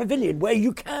the pavilion where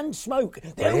you can smoke.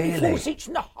 There are only 4 seats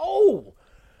in the whole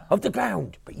of the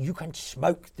ground, but you can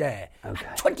smoke there. Okay.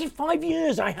 25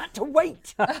 years I had to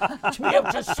wait to be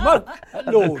able to smoke at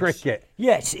Lords. Cricket.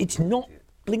 Yes, it's not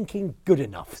blinking good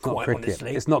enough, It's not quite cricket.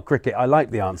 honestly. It's not cricket. I like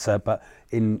the answer, but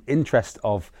in interest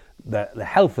of the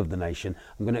health of the nation,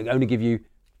 I'm going to only give you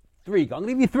 3 goals. I'm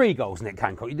going to give you 3 goals, Nick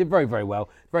Hancock. You did very, very well.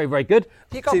 Very, very good.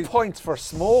 He got points for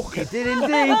smoking. He did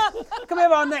indeed. Can we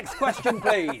have our next question,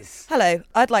 please? Hello,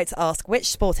 I'd like to ask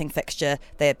which sporting fixture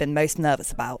they have been most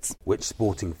nervous about. Which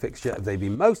sporting fixture have they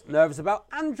been most nervous about?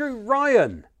 Andrew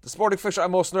Ryan. The sporting fixture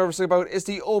I'm most nervous about is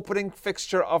the opening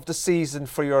fixture of the season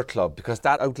for your club, because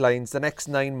that outlines the next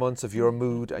 9 months of your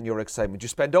mood and your excitement. You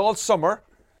spend all summer,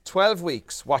 12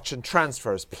 weeks, watching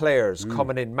transfers, players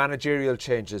coming in, managerial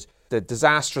changes. The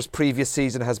disastrous previous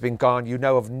season has been gone. You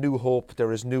now have new hope.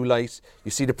 There is new light.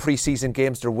 You see the pre-season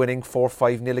games, they're winning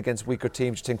 4-5-0 against weaker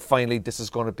teams. You think finally this is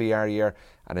going to be our year.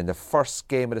 And in the first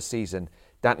game of the season,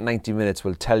 that 90 minutes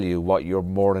will tell you what you're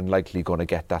more than likely going to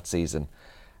get that season.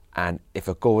 And if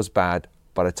it goes bad,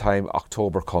 by the time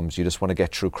October comes, you just want to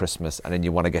get through Christmas and then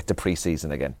you want to get to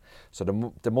pre-season again.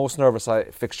 So the most nervous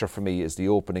fixture for me is the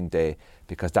opening day,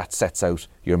 because that sets out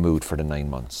your mood for the 9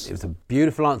 months. It was a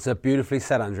beautiful answer, beautifully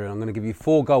said, Andrew. I'm going to give you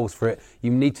 4 goals for it.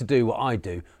 You need to do what I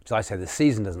do, which is I say the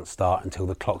season doesn't start until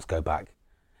the clocks go back.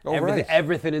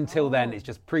 Everything until then is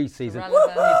just pre-season.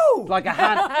 It's like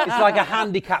a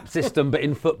handicap system, but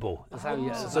in football. That's how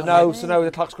you, so now the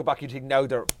clocks go back. You think now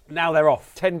they're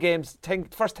off. 10 games,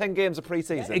 first 10 games of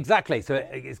pre-season. Exactly. So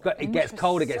it gets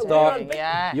cold, it gets dark.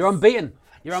 Yes. You're unbeaten.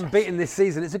 You're unbeaten this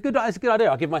season. It's a good idea.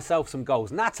 I'll give myself some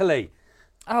goals. Natalie.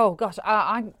 Oh gosh,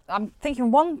 I'm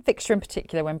thinking one fixture in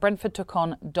particular when Brentford took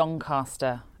on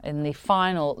Doncaster in the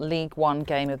final League One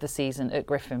game of the season at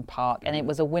Griffin Park, and it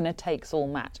was a winner-takes-all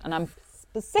match. And I'm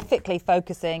specifically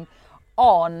focusing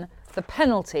on the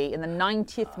penalty in the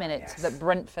 90th minute that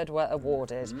Brentford were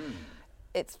awarded.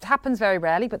 It happens very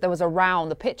rarely, but there was a row on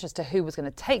the pitch as to who was going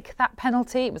to take that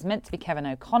penalty. It was meant to be Kevin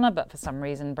O'Connor, but for some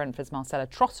reason Brentford's Marcelo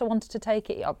Trossard wanted to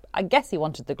take it. I guess he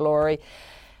wanted the glory.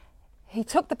 He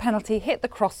took the penalty, hit the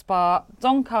crossbar.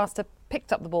 Doncaster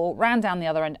picked up the ball, ran down the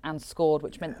other end and scored,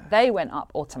 which meant they went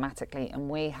up automatically and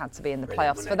we had to be in the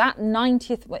playoffs. For that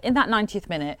 90th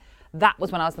minute, that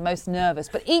was when I was the most nervous.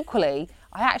 But equally,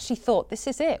 I actually thought, this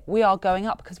is it. We are going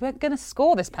up because we're going to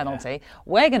score this penalty.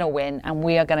 We're going to win and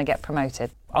we are going to get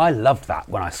promoted. I loved that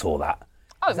when I saw that.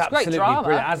 Oh, it was great drama.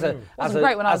 Brilliant.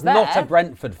 Great when I was there. Not a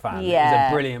Brentford fan, It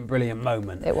was a brilliant, brilliant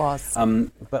moment. It was.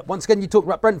 But once again, you talk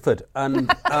about Brentford, and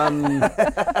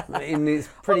it's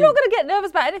pretty. I'm not going to get nervous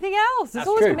about anything else. It's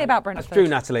always going to be about Brentford. That's true,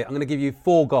 Natalie. I'm going to give you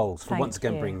 4 goals for once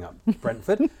again bringing up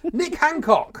Brentford. Nick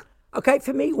Hancock. Okay,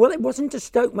 for me, well, it wasn't a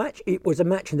Stoke match. It was a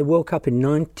match in the World Cup in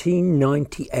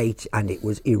 1998, and it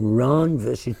was Iran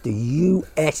versus the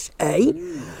USA.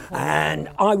 And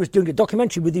I was doing a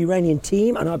documentary with the Iranian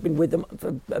team, and I've been with them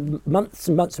for months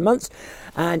and months and months.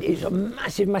 And it's a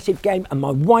massive, massive game. And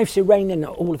my wife's Iranian,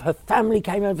 and all of her family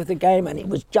came over for the game, and it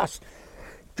was just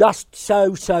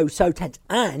so tense.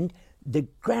 And the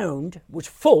ground was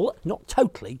full, not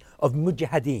totally, of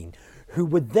mujahideen who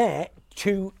were there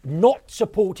to not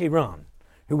support Iran,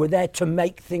 who were there to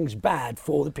make things bad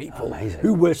for the people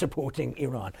who were supporting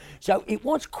Iran. So it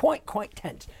was quite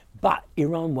tense, but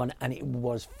Iran won and it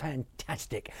was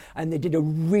fantastic. And they did a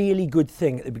really good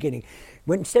thing at the beginning.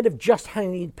 When instead of just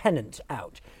hanging pennants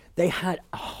out, they had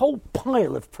a whole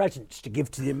pile of presents to give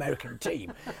to the American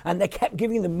team, and they kept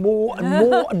giving them more and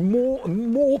more and more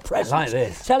and more presents. Like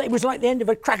this. So it was like the end of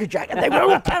a Cracker Jack, and they were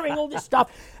all carrying all this stuff.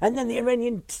 And then the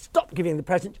Iranians stopped giving the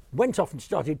presents, went off and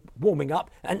started warming up,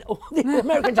 and all the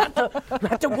Americans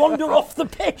had to wander off the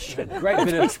pitch. Great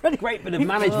bit of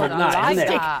management,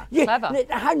 isn't it? Clever.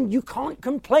 And you can't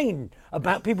complain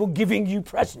about people giving you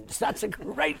presents. That's a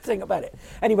great thing about it.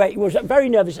 Anyway, it was very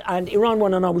nervous, and Iran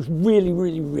won, and I was really,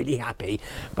 really, really happy,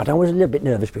 but I was a little bit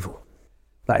nervous before.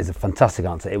 That is a fantastic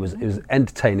answer. It was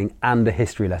entertaining and a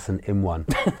history lesson in one.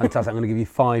 Fantastic. I'm going to give you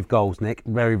 5 goals, Nick.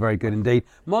 Very, very good indeed.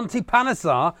 Monty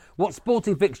Panesar, what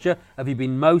sporting fixture have you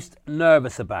been most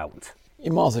nervous about?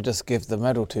 You might as well just give the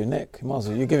medal to Nick.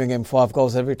 You're giving him 5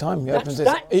 goals every time. That's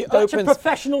a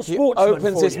professional sportsman. He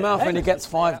opens his mouth and he gets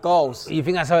 5 goals. You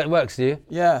think that's how it works, do you?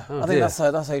 Yeah, I think that's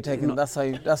how you take him. That's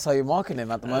how you're marking him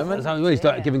at the moment. That's how you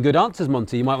start giving good answers,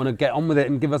 Monty. You might want to get on with it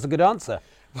and give us a good answer.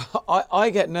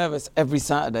 I get nervous every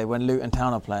Saturday when Luton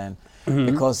Town are playing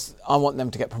because I want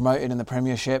them to get promoted in the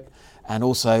Premiership, and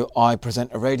also I present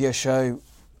a radio show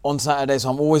on Saturday, so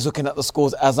I'm always looking at the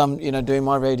scores as I'm doing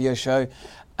my radio show.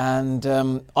 And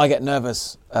I get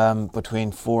nervous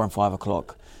between 4 and 5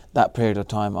 o'clock. That period of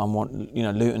time, I want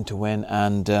Luton to win,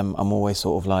 and I'm always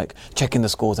sort of like checking the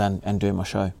scores and doing my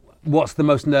show. What's the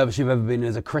most nervous you've ever been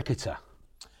as a cricketer?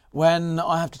 When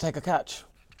I have to take a catch.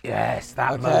 Yes,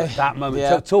 that moment.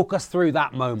 Yeah. Talk us through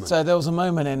that moment. So there was a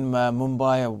moment in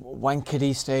Mumbai,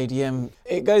 Wankhede Stadium.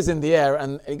 It goes in the air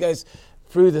and it goes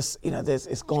through this,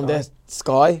 it's gone there,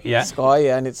 sky,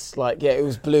 and it's like, it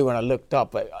was blue when I looked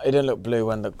up, but it didn't look blue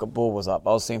when the ball was up.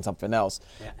 I was seeing something else.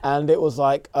 Yeah. And it was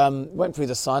like, went through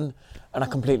the sun, and I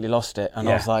completely lost it. And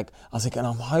I was thinking,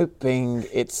 I'm hoping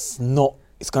it's going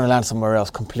to land somewhere else,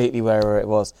 completely wherever it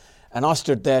was. And I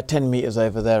stood there 10 metres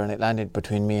over there, and it landed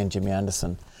between me and Jimmy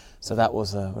Anderson. So that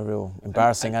was a real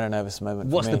embarrassing and a nervous moment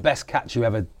for me. What's the best catch you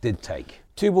ever did take?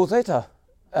 2 balls later.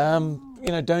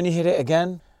 Dhoni hit it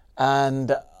again.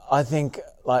 And I think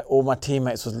like all my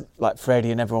teammates was like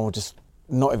Freddie and everyone were just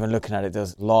not even looking at it,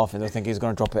 just laughing. They think he's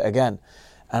going to drop it again.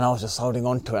 And I was just holding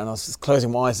on to it, and I was just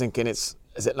closing my eyes thinking, has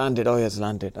it landed? Oh, yeah, it's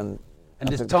landed. And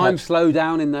does time slow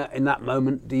down in that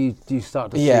moment? Do you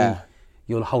start to see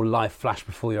your whole life flash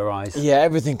before your eyes? Yeah,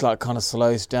 everything like kind of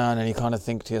slows down, and you kind of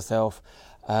think to yourself,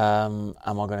 am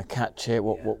I going to catch it?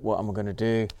 What am I going to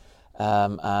do?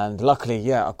 And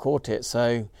luckily, I caught it.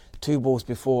 So 2 balls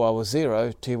before I was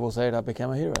 0, 2 balls later I became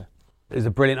a hero. It's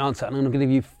a brilliant answer, and I'm going to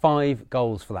give you 5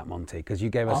 goals for that, Monty, because you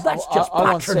gave us. That's just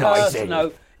patronising.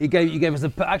 No, you gave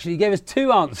us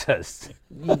 2 answers.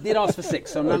 You did ask for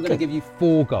 6, so I'm now going to give you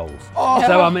 4 goals. Oh.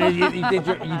 So I mean,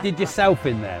 you did yourself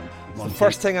in them. The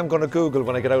first thing I'm going to Google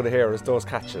when I get out of here is those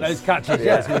catches. Those catches,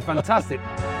 yeah, it's going to be fantastic.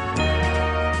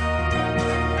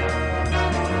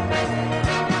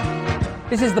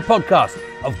 This is the podcast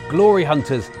of Glory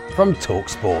Hunters from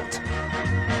TalkSport.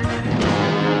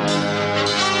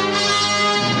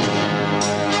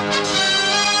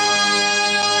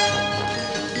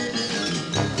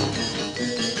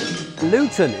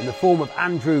 Luton, in the form of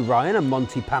Andrew Ryan and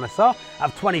Monty Panesar,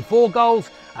 have 24 goals,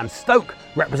 and Stoke,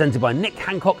 represented by Nick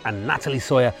Hancock and Natalie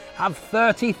Sawyer, have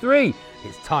 33.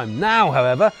 It's time now,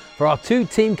 however, for our 2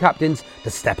 team captains to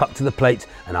step up to the plate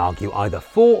and argue either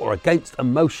for or against a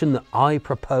motion that I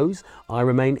propose. I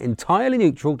remain entirely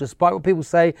neutral, despite what people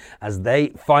say, as they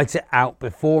fight it out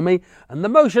before me. And the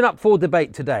motion up for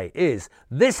debate today is: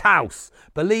 this house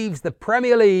believes the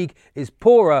Premier League is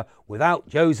poorer without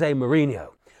Jose Mourinho.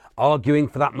 Arguing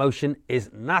for that motion is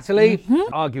Natalie.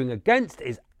 Arguing against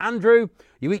is Andrew.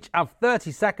 You each have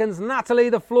 30 seconds. Natalie,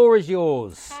 the floor is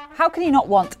yours. How can you not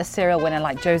want a serial winner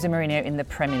like Jose Mourinho in the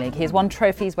Premier League? He has won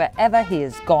trophies wherever he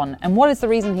has gone. And what is the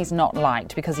reason he's not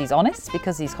liked? Because he's honest?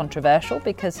 Because he's controversial?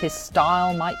 Because his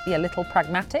style might be a little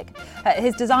pragmatic?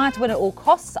 His desire to win at all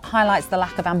costs highlights the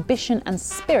lack of ambition and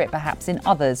spirit, perhaps, in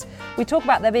others. We talk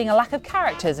about there being a lack of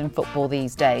characters in football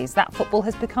these days. That football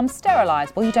has become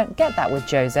sterilised. Well, you don't get that with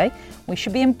Jose. We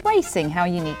should be embracing how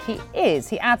unique he is.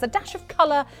 He adds a dash of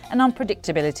colour and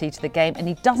unpredictability to the game, and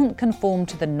he doesn't conform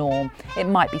to the norm. It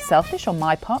might be selfish on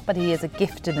my part, but he is a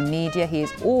gift to the media. He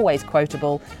is always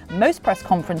quotable. Most press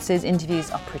conferences, interviews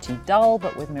are pretty dull,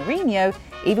 but with Mourinho,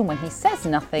 even when he says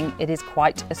nothing, it is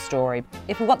quite a story.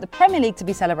 If we want the Premier League to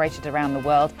be celebrated around the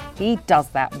world, he does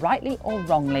that, rightly or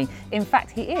wrongly. In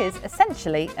fact, he is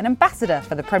essentially an ambassador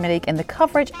for the Premier League in the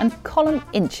coverage and column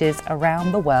inches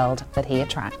around the world that he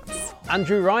attracts.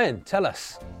 Andrew Ryan, tell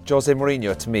us. Jose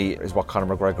Mourinho, to me, is what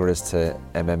Conor McGregor is to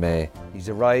MMA. He's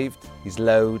arrived, he's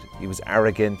loud, he was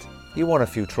arrogant, he won a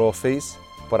few trophies,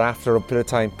 but after a bit of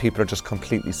time, people are just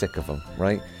completely sick of him,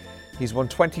 right? He's won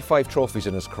 25 trophies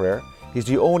in his career. He's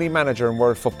the only manager in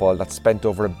world football that's spent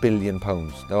over £1 billion.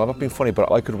 Now, I'm not being funny,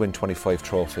 but I could win 25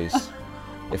 trophies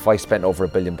if I spent over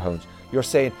 £1 billion. You're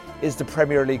saying, is the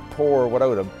Premier League poorer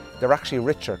without him? They're actually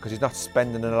richer because he's not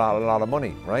spending a lot of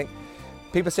money, right?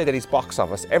 People say that he's box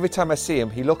office. Every time I see him,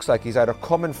 he looks like he's either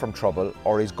coming from trouble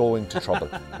or he's going to trouble,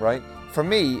 right? For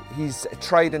me, he's a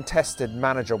tried and tested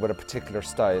manager with a particular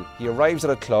style. He arrives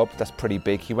at a club that's pretty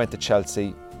big. He went to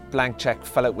Chelsea, blank check,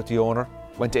 fell out with the owner.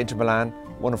 Went to Inter Milan,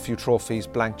 won a few trophies,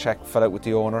 blank check, fell out with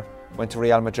the owner. Went to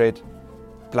Real Madrid,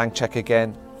 blank check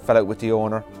again, fell out with the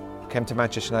owner. Came to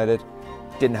Manchester United,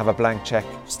 didn't have a blank check,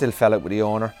 still fell out with the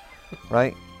owner,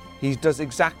 right? He does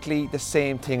exactly the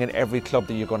same thing in every club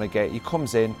that you're going to get. He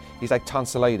comes in, he's like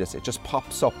tonsillitis. It just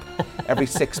pops up every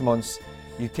 6 months.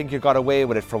 You think you got away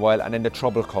with it for a while, and then the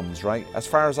trouble comes, right? As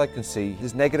far as I can see,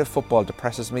 his negative football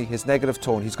depresses me, his negative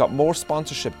tone. He's got more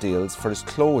sponsorship deals for his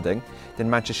clothing than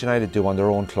Manchester United do on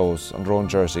their own clothes, on their own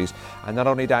jerseys. And not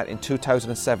only that, in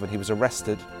 2007, he was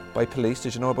arrested by police.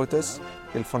 Did you know about this?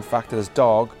 Little fun fact that his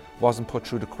dog wasn't put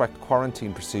through the correct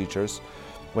quarantine procedures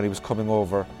when he was coming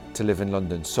over to live in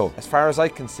London. So, as far as I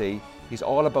can see, he's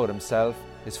all about himself.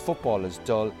 His football is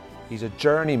dull. He's a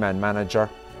journeyman manager,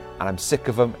 and I'm sick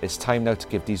of him. It's time now to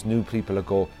give these new people a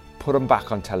go. Put him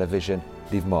back on television,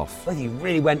 leave him off. Well, he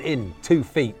really went in 2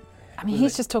 feet. I mean,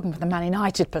 he's just talking from the Man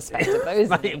United perspective, though,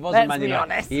 isn't he? It wasn't Man United.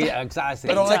 Let's be honest. Yeah,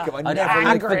 exactly. I don't like him.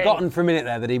 I'd forgotten for a minute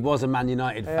there that he was a Man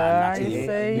United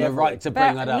fan. You're right to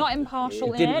bring that up. Not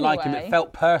impartial in any way. Didn't like him. It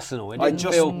felt personal. I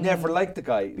just never liked the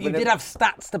guy. But you did have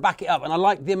stats to back it up, and I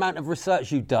like the amount of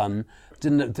research you've done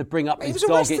to bring up his dog. He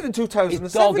was arrested in 2007.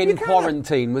 His dog in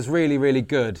quarantine was really, really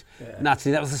good. Yeah.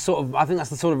 Natalie, that was I think that's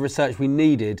the sort of research we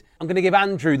needed. I'm going to give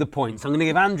Andrew the points.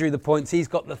 He's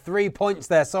got the 3 points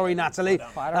there. Sorry, Natalie.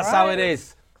 That's how it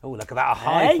is. Oh, look at that, a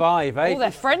high five, eh? Oh,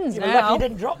 they're friends now. now. You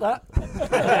didn't drop that.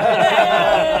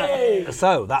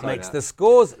 So, that makes the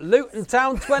scores. Luton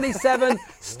Town 27,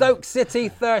 Stoke City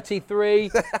 33.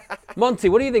 Monty,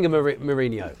 what do you think of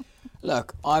Mourinho?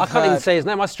 Look, I can't even say his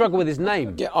name. I struggle with his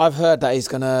name. Yeah, I've heard that he's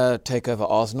going to take over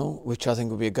Arsenal, which I think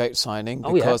would be a great signing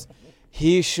because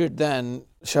he should then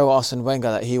show Arsene Wenger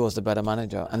that he was the better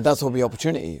manager, and that's will be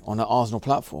opportunity on an Arsenal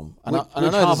platform. And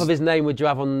which half of his name would you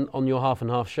have on your half and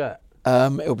half shirt?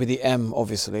 It will be the M,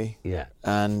 obviously. Yeah.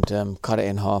 And cut it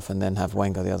in half and then have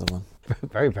Wenger the other one.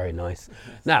 Very, very nice.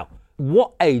 Now,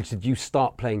 what age did you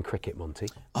start playing cricket, Monty?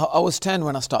 I was 10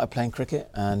 when I started playing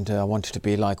cricket, and I wanted to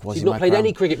be like Wazir Akram. You've not played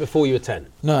any cricket before you were 10?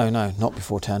 No, not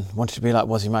before 10. Wanted to be like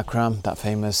Wazir Akram, that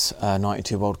famous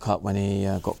 92 World Cup when he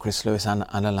got Chris Lewis and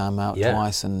Anna Lamb out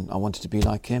twice, and I wanted to be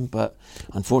like him, but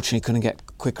unfortunately couldn't get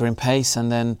quicker in pace.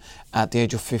 And then at the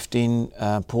age of 15,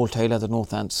 Paul Taylor, the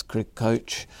Northants cricket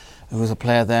coach, who was a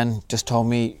player then, just told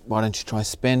me, why don't you try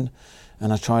spin?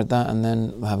 And I tried that, and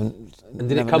then I haven't... And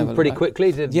did it come pretty quickly?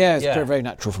 It's very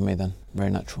natural for me then,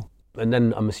 very natural. And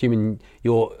then I'm assuming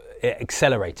it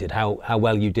accelerated how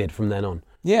well you did from then on.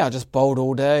 Yeah, I just bowled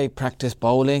all day, practiced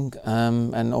bowling,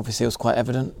 and obviously it was quite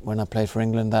evident when I played for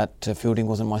England that fielding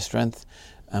wasn't my strength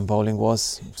and bowling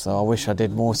was. So I wish I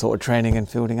did more sort of training in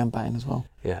fielding and batting as well.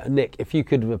 Yeah, Nick, if you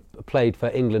could have played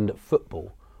for England at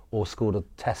football or scored a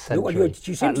Test century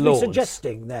you seem to be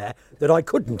suggesting there that I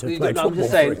couldn't have played football. I'm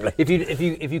just saying,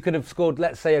 if you could have scored,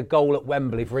 let's say, a goal at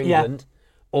Wembley for England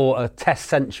or a Test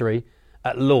century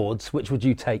at Lords, which would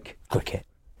you take? Cricket.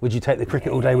 Would you take the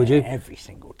cricket all day, would you? Every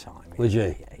single time. Would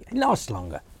you? Yeah. It lasts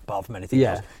longer, apart from anything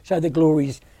else. So the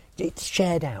glory's, it's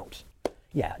shared out.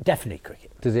 Yeah, definitely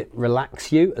cricket. Does it relax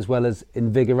you as well as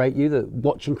invigorate you,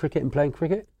 watching cricket and playing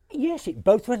cricket? Yes, it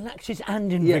both relaxes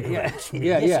and invigorates me.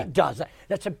 Yes, it does.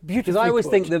 That's a beautiful. Because I always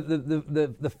think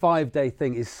the 5-day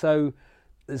thing is so.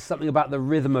 There's something about the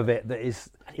rhythm of it that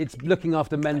it's looking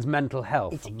after men's mental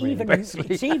health.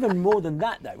 It's even more than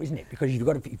that, though, isn't it? Because you've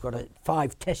got a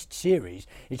 5-test series.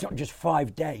 It's not just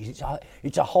 5 days.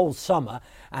 It's a whole summer,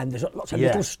 and there's lots of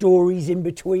little stories in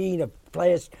between of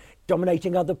players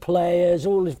dominating other players,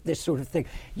 all of this sort of thing.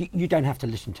 You don't have to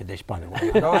listen to this, by the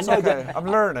way. No, it's okay. I'm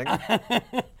learning.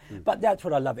 But that's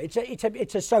what I love. It's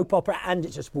a soap opera and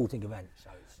it's a sporting event. So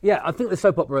yeah, I think the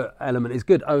soap opera element is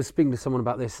good. I was speaking to someone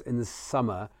about this in the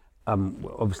summer,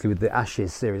 obviously with the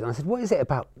Ashes series, and I said, what is it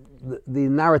about the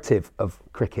narrative of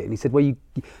cricket? And he said, well,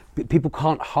 people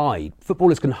can't hide.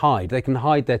 Footballers can hide. They can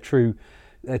hide their true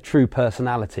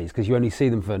personalities because you only see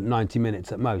them for 90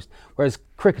 minutes at most. Whereas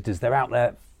cricketers, they're out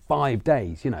there 5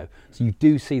 days, so you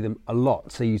do see them a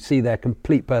lot. So you see their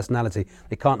complete personality.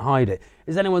 They can't hide it.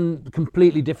 Is anyone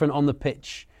completely different on the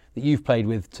pitch that you've played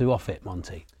with to off it,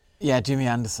 Monty? Yeah, Jimmy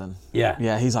Anderson.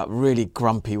 Yeah, he's like really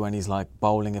grumpy when he's like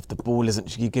bowling. If the ball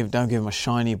isn't, don't give him a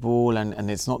shiny ball, and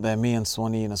it's not there. Me and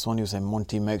Swanee will say,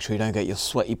 Monty, make sure you don't get your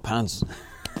sweaty palms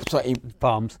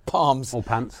or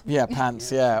pants. Yeah,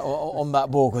 pants. Yeah, on that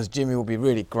ball because Jimmy will be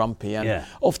really grumpy, and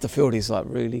off the field he's like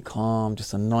really calm,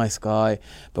 just a nice guy.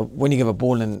 But when you give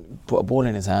put a ball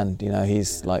in his hand,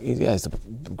 he's the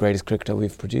greatest cricketer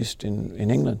we've produced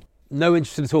in England. No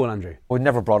interest at all, Andrew. We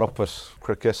never brought up with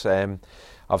cricket.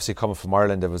 Obviously, coming from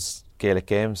Ireland, there was Gaelic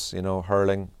games,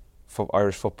 hurling,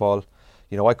 Irish football.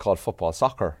 I call football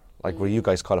soccer, like where you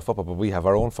guys call it football, but we have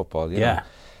our own football. You know?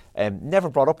 Never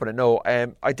brought up on it. No,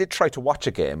 I did try to watch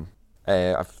a game.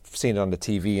 I've seen it on the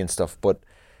TV and stuff, but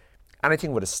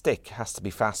anything with a stick has to be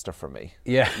faster for me.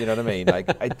 Yeah, you know what I mean.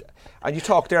 And you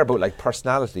talk there about like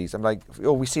personalities. I'm like,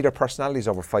 we see their personalities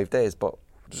over 5 days, but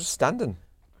just standing.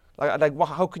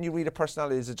 How can you read a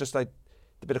personality? Is it just like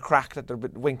a bit of crack that they're a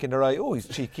bit wink in their eye? Oh, he's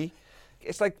cheeky.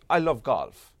 It's like, I love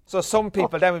golf. So some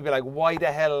people then would be like, why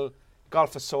the hell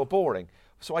golf is so boring?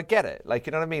 So I get it.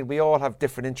 You know what I mean? We all have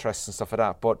different interests and stuff like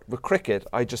that. But with cricket,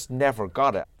 I just never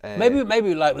got it. Maybe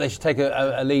they should take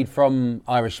a lead from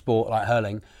Irish sport like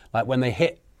hurling. Like when they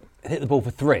hit the ball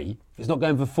for 3, if it's not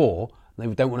going for 4, they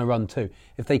don't want to run 2.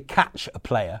 If they catch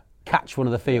one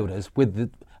of the fielders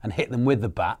and hit them with the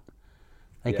bat,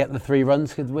 they get the 3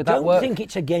 runs. Would that work? I don't think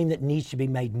it's a game that needs to be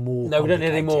made more No, we don't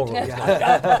need any more rules.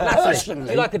 Personally.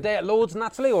 Do you like a day at Lords,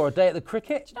 Natalie, or a day at the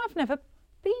cricket? Do you know, I've never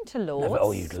been to Lords.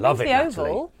 Oh, you'd love it, the Natalie.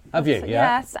 Oval. Have you?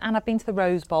 Yeah. Yes, and I've been to the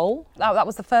Rose Bowl. That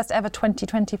was the first ever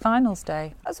 2020 finals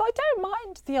day. So I don't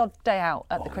mind the odd day out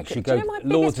at the cricket. Do you know my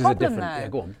Lords biggest problem, is a different. though? Yeah,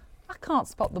 go on. I can't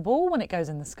spot the ball when it goes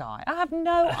in the sky. I have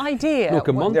no idea. Look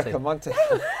at Monty. I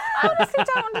honestly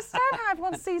don't understand how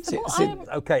everyone sees the ball.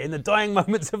 Okay, in the dying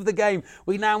moments of the game,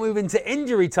 we now move into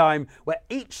injury time, where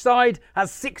each side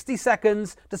has 60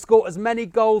 seconds to score as many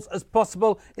goals as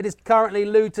possible. It is currently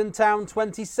Luton Town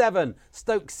 27,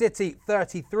 Stoke City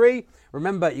 33.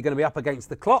 Remember, you're going to be up against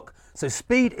the clock, so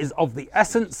speed is of the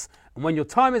essence. And when your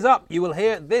time is up, you will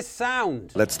hear this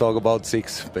sound. Let's talk about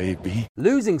 6, baby.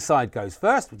 Losing side goes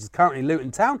first, which is currently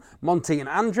Luton Town, Monty and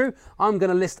Andrew. I'm going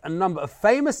to list a number of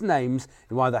famous names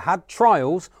who either had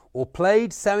trials or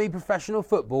played semi-professional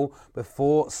football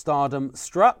before stardom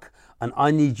struck. And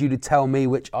I need you to tell me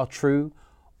which are true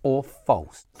or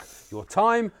false. Your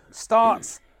time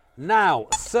starts now.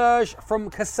 Serge from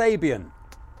Kasabian.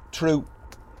 True.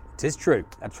 It is true.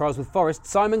 At trials with Forest,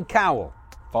 Simon Cowell.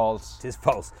 False. It is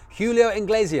false. Julio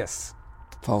Iglesias.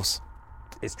 False.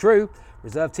 It's true.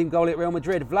 Reserve team goalie at Real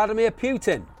Madrid, Vladimir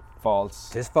Putin.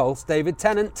 False. It is false. David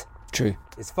Tennant. True.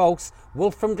 It's false.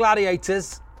 Wolf from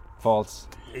Gladiators. False.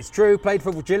 It's true. Played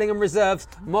for Gillingham Reserves,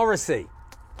 Morrissey.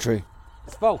 True.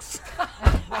 It's false.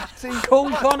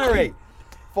 Sean Connery.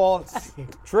 False.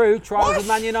 True. Trials with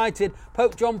Man United,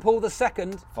 Pope John Paul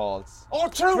II. False. Oh,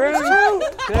 true. True. It's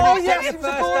true. Can Oh, you yes, accept he was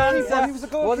your a first goalkeeper. answer? He was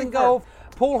a Wasn't goalkeeper. goal.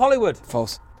 Paul Hollywood.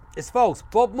 False. It's false.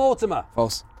 Bob Mortimer.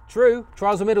 False. True.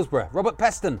 Trials of Middlesbrough, Robert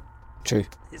Peston. True.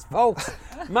 It's false.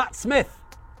 Matt Smith.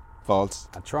 False.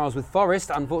 At trials with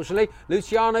Forest, unfortunately,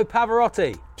 Luciano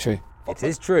Pavarotti. True. It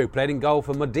is true. Played in goal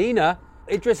for Modena,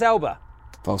 Idris Elba.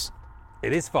 False.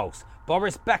 It is false.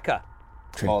 Boris Becker.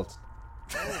 True. False.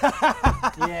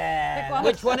 Yeah.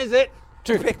 Which one is it?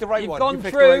 True. You picked the right You've one. gone You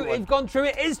picked true. the right one. You've gone true.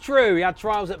 It is true. He had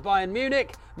trials at Bayern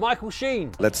Munich. Michael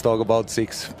Sheen. Let's talk about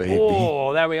 6, baby.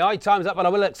 Oh, there we are. Time's up, but I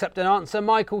will accept an answer.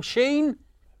 Michael Sheen.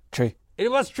 True.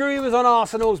 It was true. He was on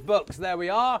Arsenal's books. There we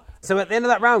are. So at the end of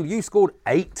that round, you scored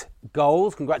 8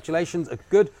 goals. Congratulations. A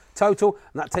good total.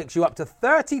 And that takes you up to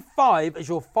 35 as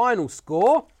your final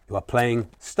score. You are playing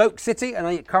Stoke City, and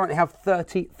they currently have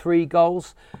 33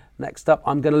 goals. Next up,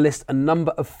 I'm going to list a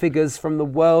number of figures from the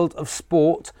world of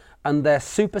sport and their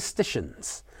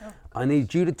superstitions. I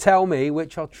need you to tell me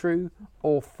which are true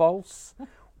or false.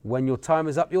 When your time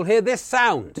is up, you'll hear this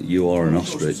sound. You are an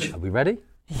ostrich. Are we ready?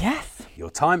 Yes. Your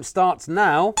time starts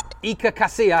now. Iker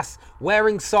Casillas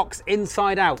wearing socks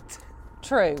inside out.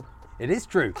 True. It is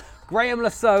true. Graham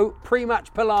Lasso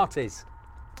pre-match Pilates.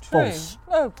 False.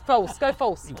 Oh, false. Go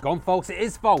false. You've gone false. It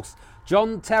is false.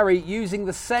 John Terry using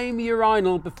the same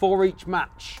urinal before each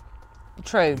match.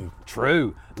 True.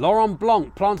 True. Laurent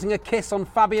Blanc planting a kiss on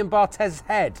Fabien Barthez's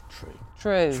head.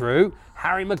 True. True.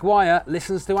 Harry Maguire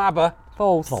listens to ABBA.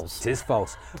 False. It is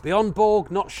false. Bjorn Borg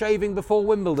not shaving before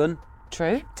Wimbledon.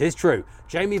 True. It is true.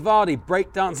 Jamie Vardy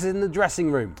breakdances in the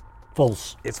dressing room.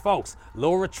 False. It's false.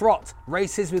 Laura Trott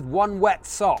races with one wet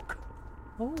sock.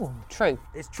 Oh, true.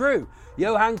 It's true.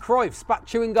 Johan Cruyff spat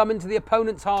chewing gum into the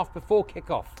opponent's half before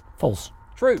kickoff. False.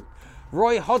 True.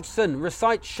 Roy Hodgson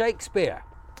recites Shakespeare.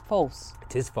 False.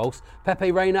 It is false.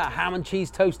 Pepe Reina a ham and cheese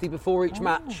toasty before each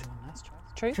match. Nice choice.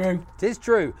 True. True. It is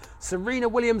true. Serena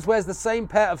Williams wears the same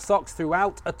pair of socks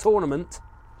throughout a tournament.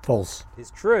 False.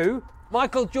 It's true.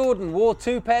 Michael Jordan wore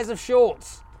 2 pairs of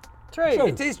shorts. True.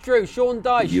 It is true. Sean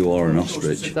Dyche You are an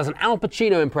ostrich. does an Al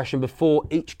Pacino impression before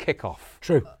each kickoff.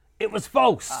 True. It was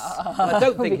false. I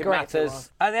don't think it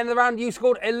matters. At the end of the round, you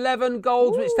scored 11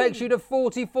 goals, which takes you to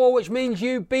 44, which means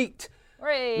you beat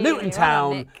Luton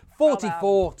Town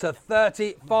 44 to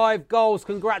 35 goals.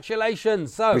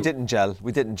 Congratulations. So We didn't gel,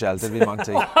 did we,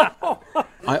 Monty?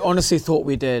 I honestly thought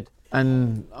we did,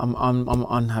 and I'm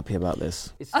unhappy about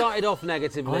this. it started off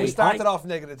negatively. We started off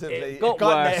negatively. It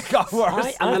got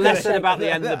worse. And the less said about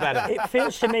the end, the better. It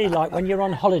feels to me like when you're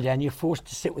on holiday and you're forced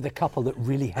to sit with a couple that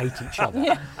really hate each other.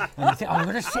 And you think, I'm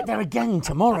going to sit there again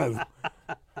tomorrow.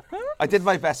 I did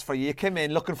my best for you. You came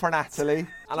in looking for Natalie,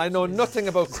 and I know nothing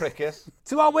about cricket.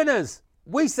 To our winners,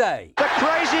 we say... The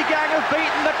crazy gang have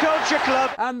beaten the Culture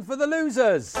Club. And for the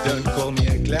losers... Don't call me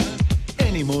a clown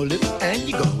anymore, little, and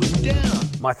you're going down.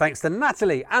 My thanks to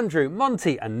Natalie, Andrew,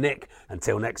 Monty and Nick.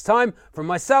 Until next time, from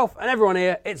myself and everyone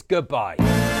here, it's goodbye.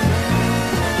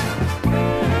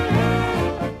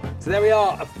 So there we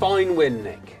are, a fine win,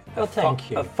 Nick. Well, thank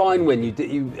you. A fine win.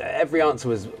 You every answer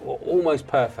was almost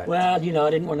perfect. Well, I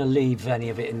didn't want to leave any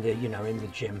of it in the, in the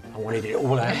gym. I wanted it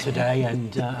all out today,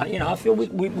 and I feel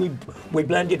we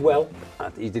blended well.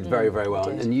 You did very, very well.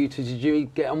 And you two, did you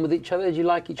get on with each other? Did you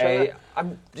like each other?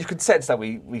 You could sense that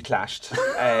we clashed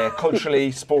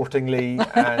culturally, sportingly,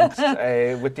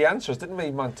 and with the answers, didn't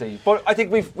we, Monty? But I think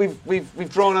we've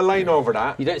drawn a line over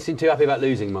that. You don't seem too happy about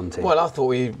losing, Monty. Well, I thought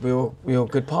we were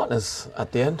good partners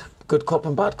at the end. Good cop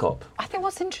and bad cop. I think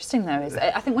what's interesting though is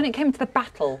I think when it came to the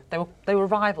battle, they were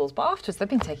rivals, but afterwards they've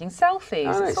been taking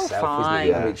selfies. Oh, it's all selfies fine.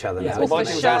 with each other. Yeah, now.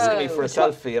 Monty was asking me for a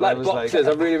selfie, and I was boxers,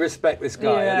 I really respect this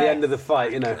guy at the end of the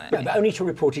fight, Yeah, but only to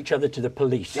report each other to the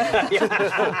police. But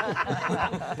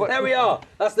there we are.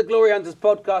 That's the Glory Hunters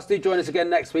podcast. Do join us again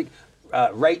next week.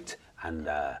 Rate and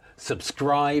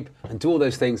subscribe and do all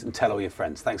those things and tell all your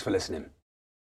friends. Thanks for listening.